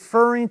is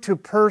referring to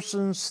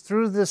persons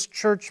through this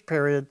church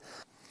period.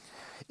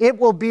 It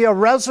will be a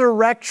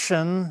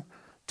resurrection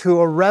to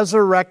a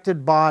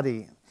resurrected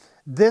body.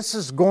 This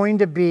is going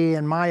to be,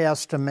 in my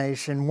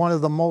estimation, one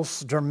of the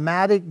most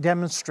dramatic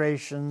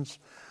demonstrations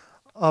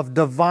of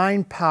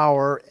divine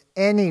power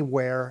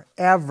anywhere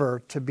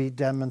ever to be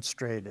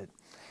demonstrated.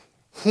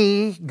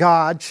 He,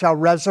 God, shall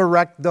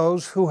resurrect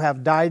those who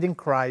have died in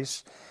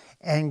Christ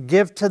and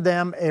give to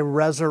them a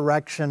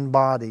resurrection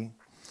body.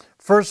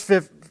 1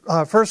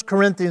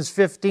 Corinthians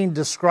 15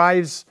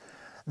 describes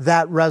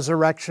that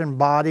resurrection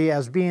body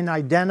as being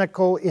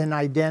identical in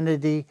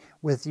identity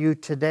with you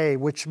today,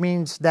 which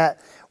means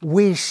that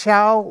we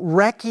shall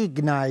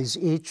recognize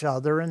each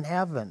other in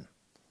heaven.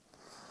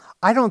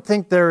 I don't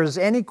think there is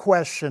any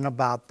question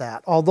about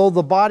that. Although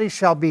the body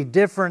shall be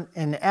different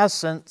in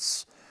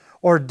essence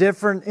or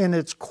different in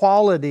its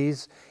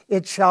qualities,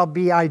 it shall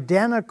be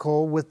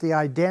identical with the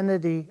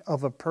identity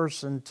of a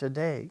person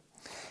today.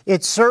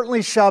 It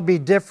certainly shall be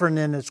different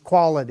in its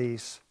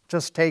qualities.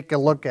 Just take a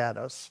look at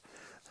us.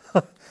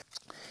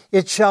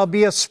 It shall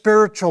be a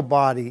spiritual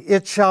body.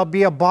 It shall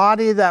be a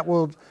body that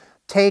will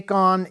take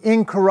on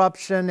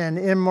incorruption and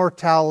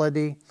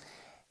immortality.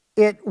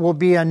 It will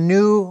be a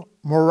new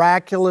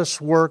miraculous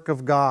work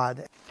of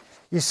God.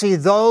 You see,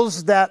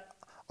 those that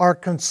are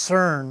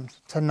concerned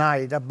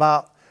tonight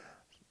about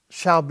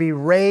shall be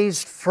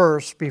raised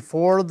first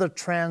before the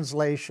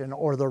translation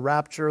or the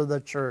rapture of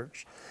the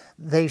church,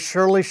 they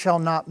surely shall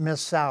not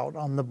miss out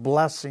on the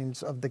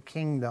blessings of the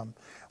kingdom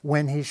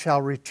when He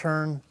shall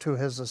return to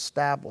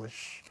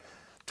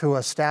to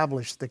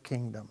establish the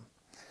kingdom.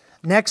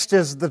 Next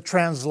is the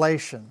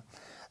translation.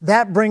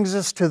 That brings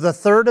us to the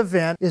third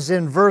event, is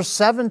in verse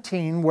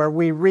 17, where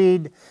we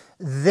read,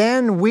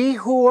 "Then we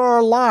who are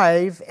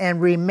alive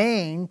and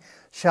remain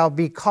shall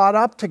be caught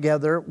up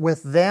together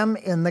with them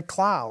in the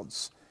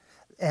clouds."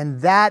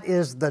 And that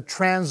is the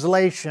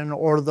translation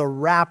or the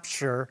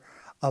rapture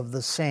of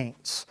the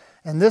saints.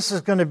 And this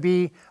is going to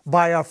be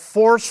by a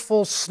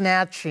forceful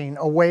snatching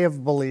away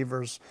of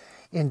believers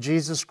in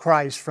Jesus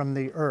Christ from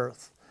the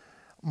earth.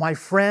 My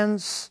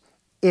friends,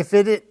 if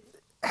it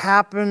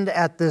happened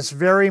at this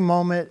very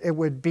moment, it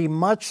would be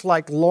much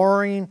like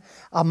lowering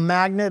a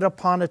magnet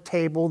upon a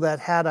table that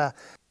had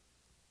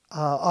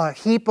a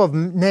heap of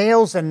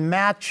nails and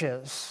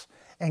matches.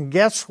 And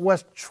guess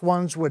which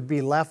ones would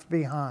be left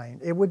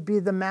behind? It would be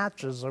the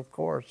matches, of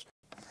course.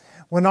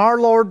 When our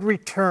Lord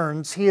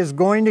returns, He is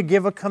going to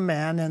give a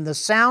command and the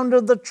sound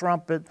of the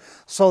trumpet,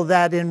 so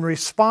that in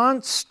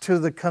response to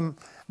the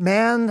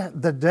command,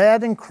 the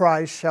dead in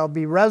Christ shall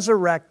be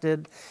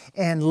resurrected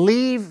and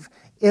leave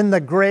in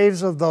the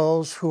graves of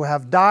those who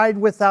have died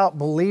without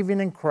believing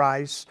in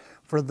Christ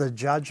for the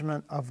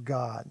judgment of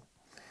God.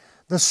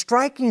 The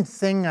striking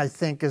thing, I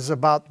think, is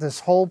about this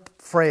whole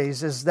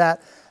phrase is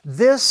that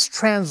this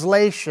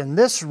translation,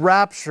 this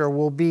rapture,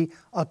 will be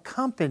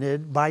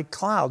accompanied by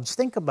clouds.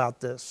 Think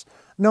about this.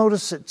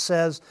 Notice it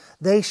says,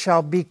 "They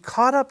shall be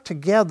caught up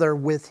together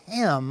with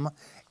Him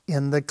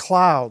in the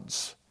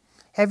clouds."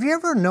 Have you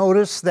ever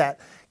noticed that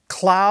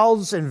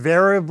clouds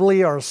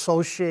invariably are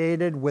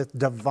associated with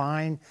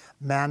divine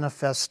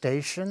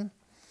manifestation?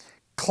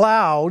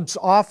 Clouds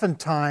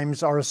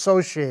oftentimes are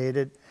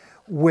associated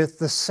with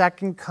the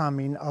second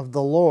coming of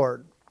the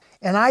Lord.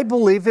 And I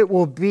believe it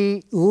will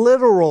be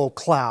literal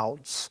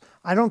clouds.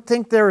 I don't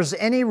think there is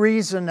any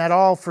reason at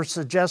all for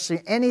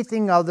suggesting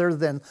anything other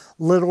than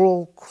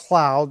literal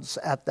clouds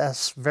at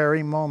this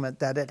very moment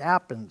that it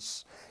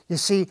happens. You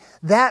see,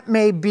 that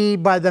may be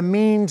by the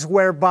means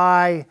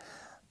whereby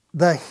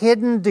the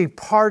hidden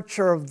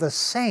departure of the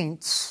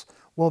saints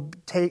will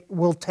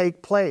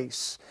take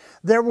place.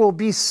 There will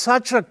be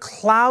such a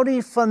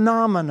cloudy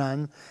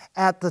phenomenon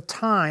at the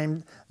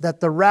time that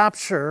the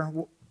rapture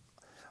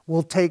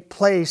will take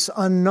place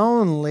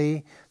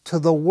unknownly to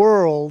the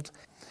world.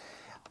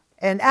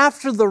 And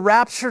after the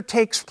rapture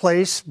takes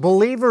place,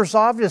 believers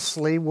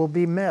obviously will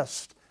be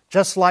missed,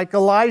 just like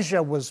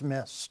Elijah was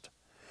missed.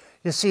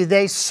 You see,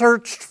 they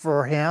searched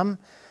for him,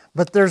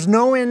 but there's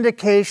no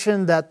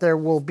indication that there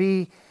will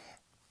be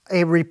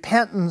a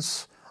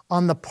repentance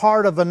on the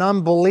part of an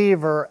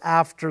unbeliever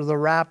after the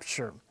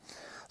rapture.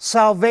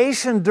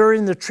 Salvation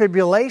during the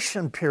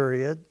tribulation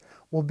period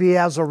will be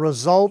as a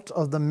result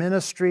of the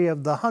ministry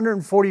of the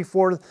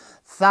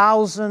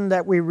 144,000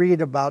 that we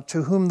read about,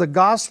 to whom the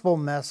gospel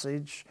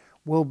message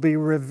will be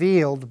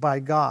revealed by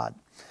God.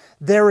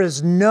 There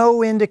is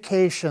no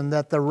indication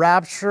that the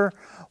rapture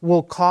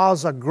will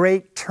cause a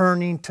great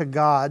turning to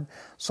God,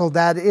 so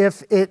that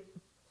if it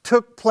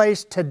took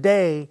place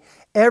today,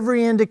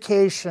 every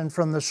indication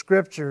from the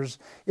Scriptures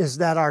is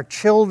that our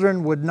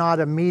children would not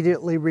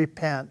immediately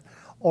repent,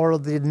 or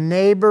the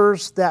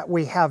neighbors that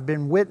we have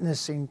been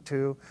witnessing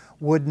to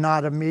would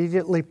not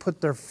immediately put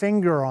their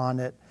finger on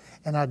it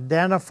and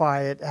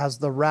identify it as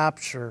the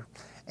rapture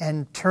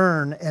and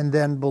turn and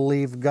then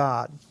believe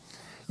God.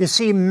 You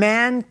see,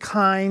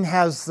 mankind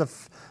has the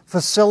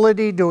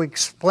facility to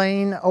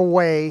explain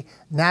away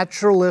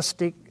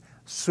naturalistic,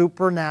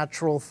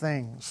 supernatural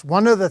things.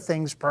 One of the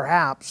things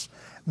perhaps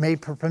may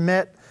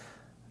permit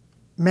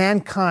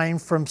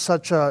mankind from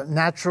such a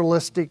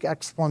naturalistic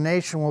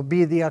explanation will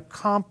be the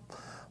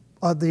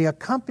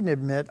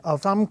accompaniment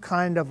of some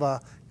kind of a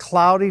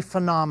cloudy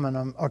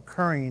phenomenon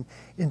occurring,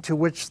 into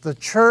which the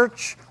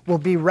church will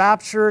be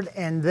raptured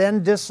and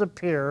then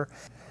disappear.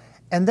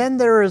 And then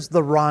there is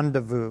the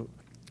rendezvous.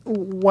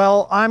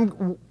 Well,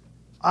 I'm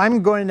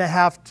going to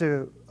have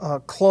to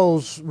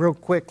close real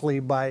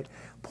quickly by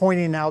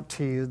pointing out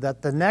to you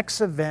that the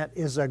next event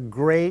is a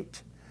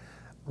great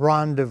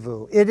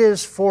rendezvous. It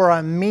is for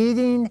a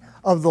meeting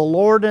of the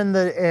Lord in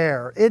the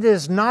air. It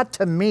is not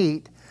to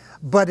meet,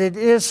 but it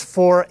is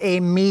for a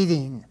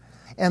meeting.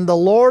 And the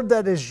Lord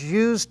that is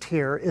used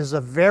here is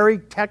a very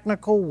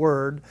technical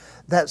word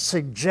that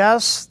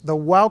suggests the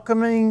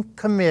welcoming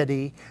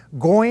committee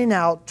going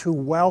out to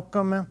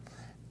welcome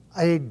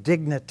a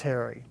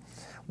dignitary.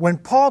 When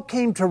Paul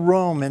came to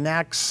Rome in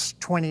Acts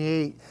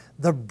 28,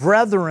 the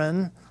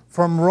brethren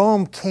from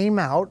Rome came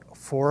out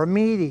for a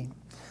meeting.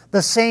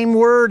 The same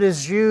word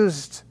is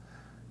used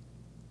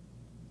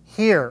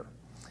here.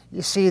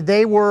 You see,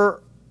 they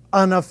were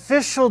an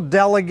official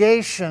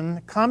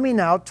delegation coming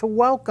out to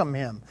welcome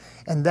him.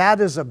 And that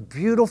is a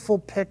beautiful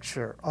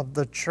picture of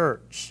the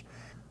church.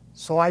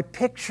 So I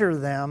picture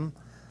them,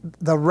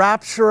 the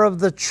rapture of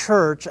the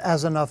church,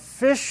 as an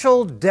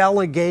official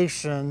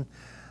delegation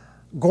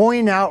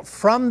going out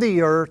from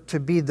the earth to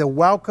be the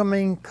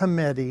welcoming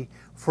committee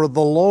for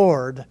the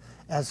Lord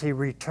as He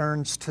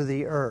returns to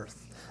the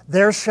earth.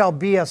 There shall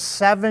be a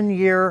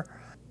 7-year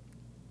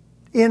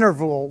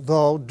interval,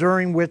 though,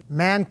 during which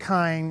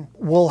mankind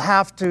will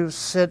have to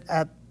sit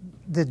at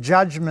the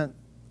judgment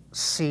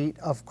seat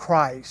of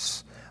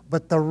Christ.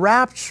 But the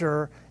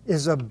rapture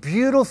is a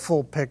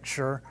beautiful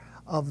picture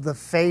of the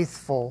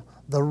faithful,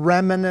 the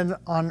remnant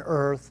on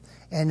earth,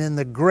 and in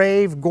the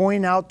grave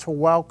going out to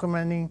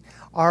welcoming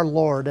our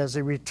Lord as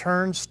He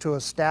returns to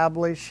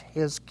establish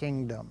His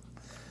kingdom.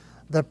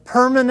 The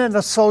permanent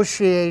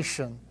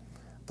association,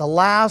 the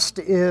last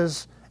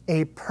is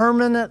a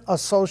permanent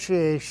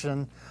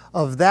association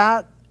of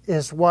that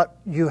is what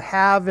you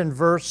have in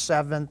verse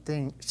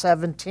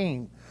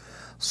 17.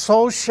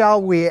 So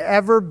shall we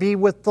ever be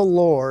with the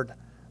Lord.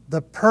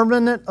 The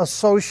permanent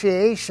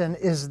association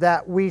is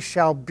that we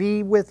shall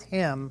be with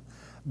Him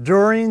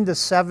during the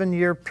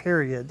 7-year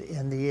period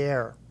in the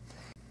air.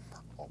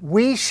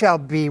 We shall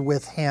be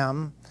with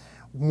Him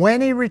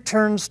when He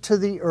returns to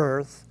the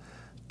earth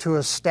to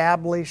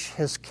establish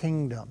His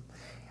kingdom.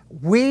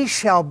 We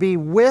shall be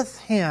with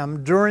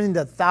Him during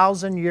the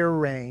 1,000-year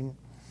reign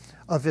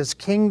of His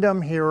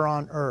kingdom here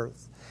on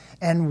earth.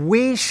 And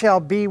we shall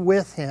be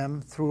with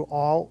Him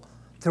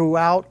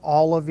throughout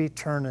all of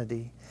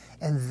eternity.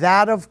 And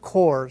that, of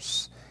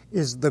course,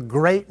 is the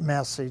great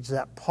message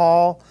that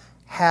Paul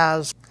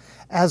has.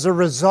 As a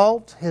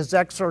result, his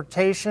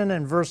exhortation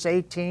in verse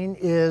 18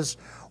 is,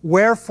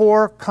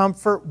 "Wherefore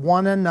comfort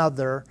one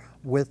another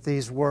with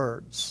these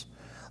words.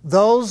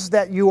 Those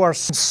that you are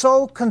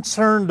so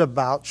concerned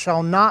about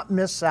shall not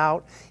miss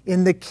out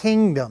in the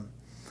kingdom.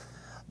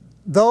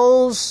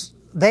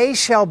 They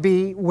shall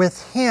be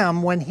with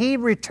Him when He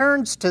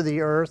returns to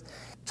the earth.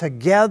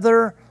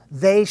 Together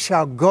they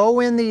shall go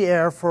in the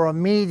air for a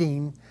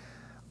meeting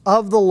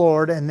of the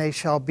Lord, and they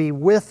shall be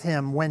with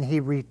Him when He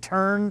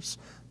returns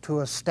to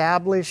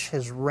establish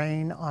His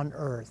reign on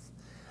earth."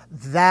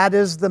 That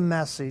is the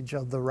message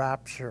of the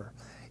rapture.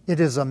 It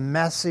is a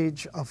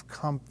message of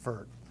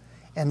comfort.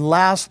 And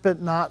last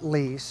but not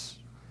least,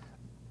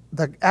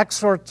 the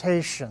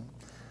exhortation.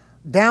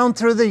 Down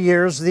through the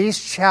years, these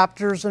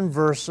chapters and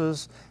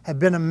verses have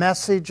been a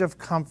message of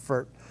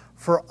comfort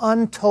for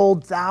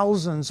untold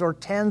thousands or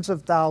tens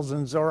of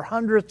thousands or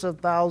hundreds of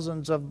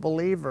thousands of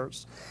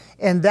believers.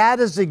 And that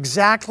is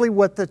exactly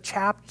what the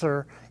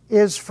chapter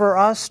is for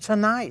us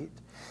tonight.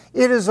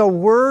 It is a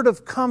word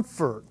of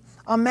comfort.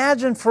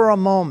 Imagine for a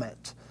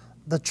moment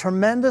the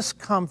tremendous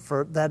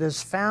comfort that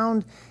is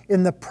found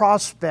in the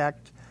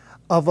prospect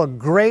of a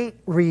great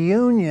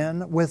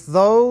reunion with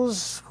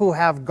those who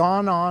have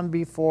gone on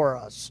before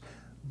us,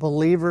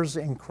 believers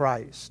in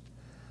Christ.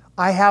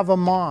 I have a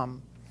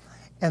mom,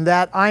 and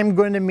that I'm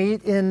going to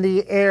meet in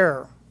the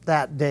air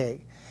that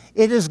day.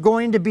 It is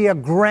going to be a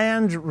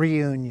grand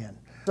reunion.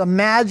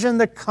 Imagine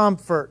the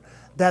comfort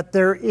that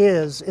there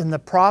is in the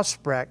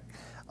prospect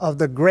of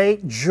the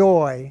great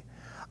joy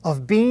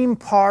of being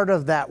part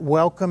of that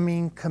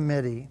welcoming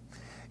committee.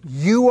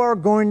 You are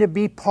going to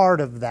be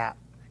part of that,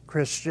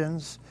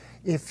 Christians,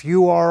 if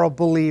you are a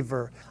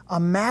believer.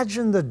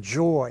 Imagine the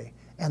joy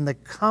and the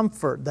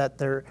comfort that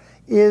there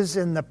is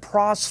in the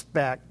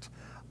prospect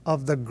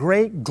of the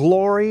great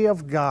glory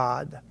of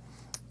God,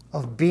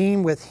 of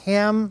being with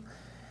Him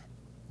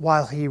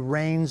while He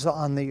reigns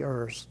on the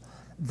earth.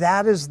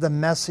 That is the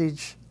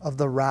message of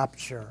the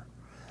rapture.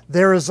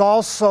 There is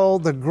also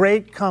the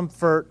great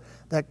comfort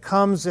that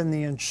comes in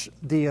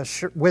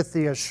with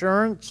the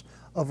assurance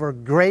of a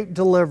great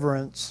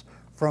deliverance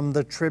from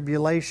the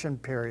tribulation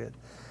period.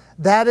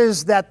 That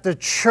is that the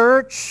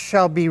church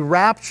shall be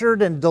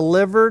raptured and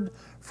delivered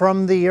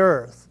from the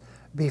earth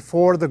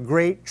before the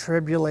great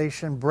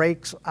tribulation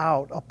breaks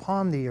out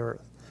upon the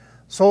earth.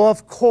 So,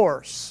 of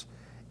course,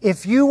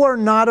 if you are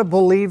not a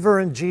believer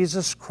in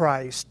Jesus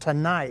Christ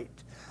tonight,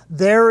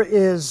 there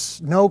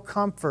is no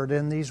comfort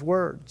in these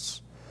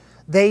words.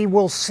 They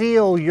will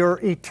seal your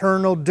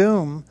eternal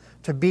doom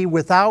to be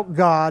without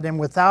God and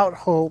without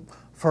hope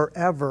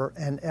forever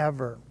and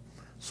ever.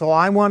 So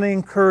I want to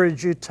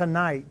encourage you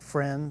tonight,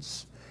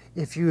 friends,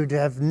 if you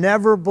have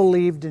never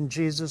believed in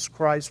Jesus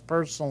Christ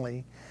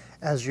personally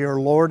as your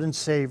Lord and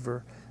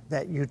Savior,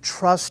 that you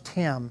trust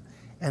Him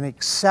and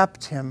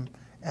accept Him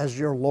as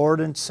your Lord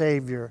and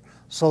Savior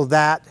so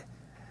that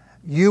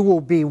you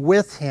will be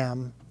with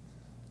Him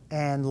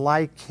and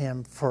like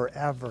Him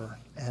forever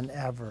and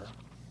ever.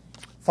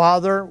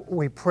 Father,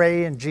 we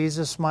pray in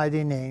Jesus'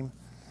 mighty name,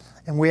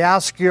 and we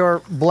ask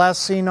your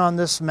blessing on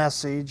this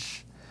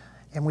message,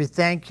 and we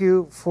thank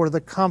you for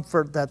the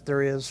comfort that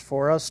there is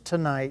for us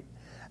tonight,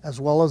 as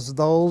well as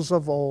those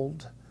of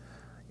old,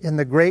 in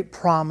the great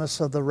promise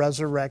of the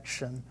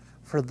resurrection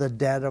for the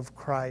dead of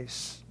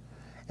Christ,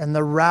 and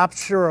the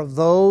rapture of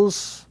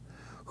those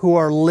who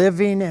are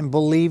living and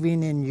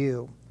believing in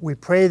you. We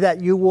pray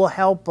that you will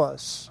help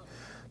us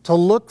to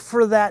look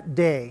for that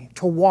day,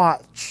 to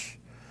watch,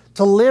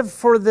 to live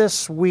for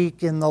this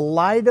week in the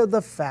light of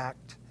the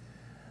fact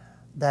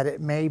that it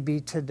may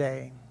be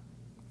today.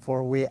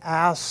 For we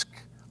ask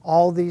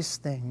all these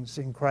things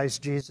in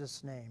Christ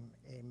Jesus' name.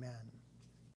 Amen.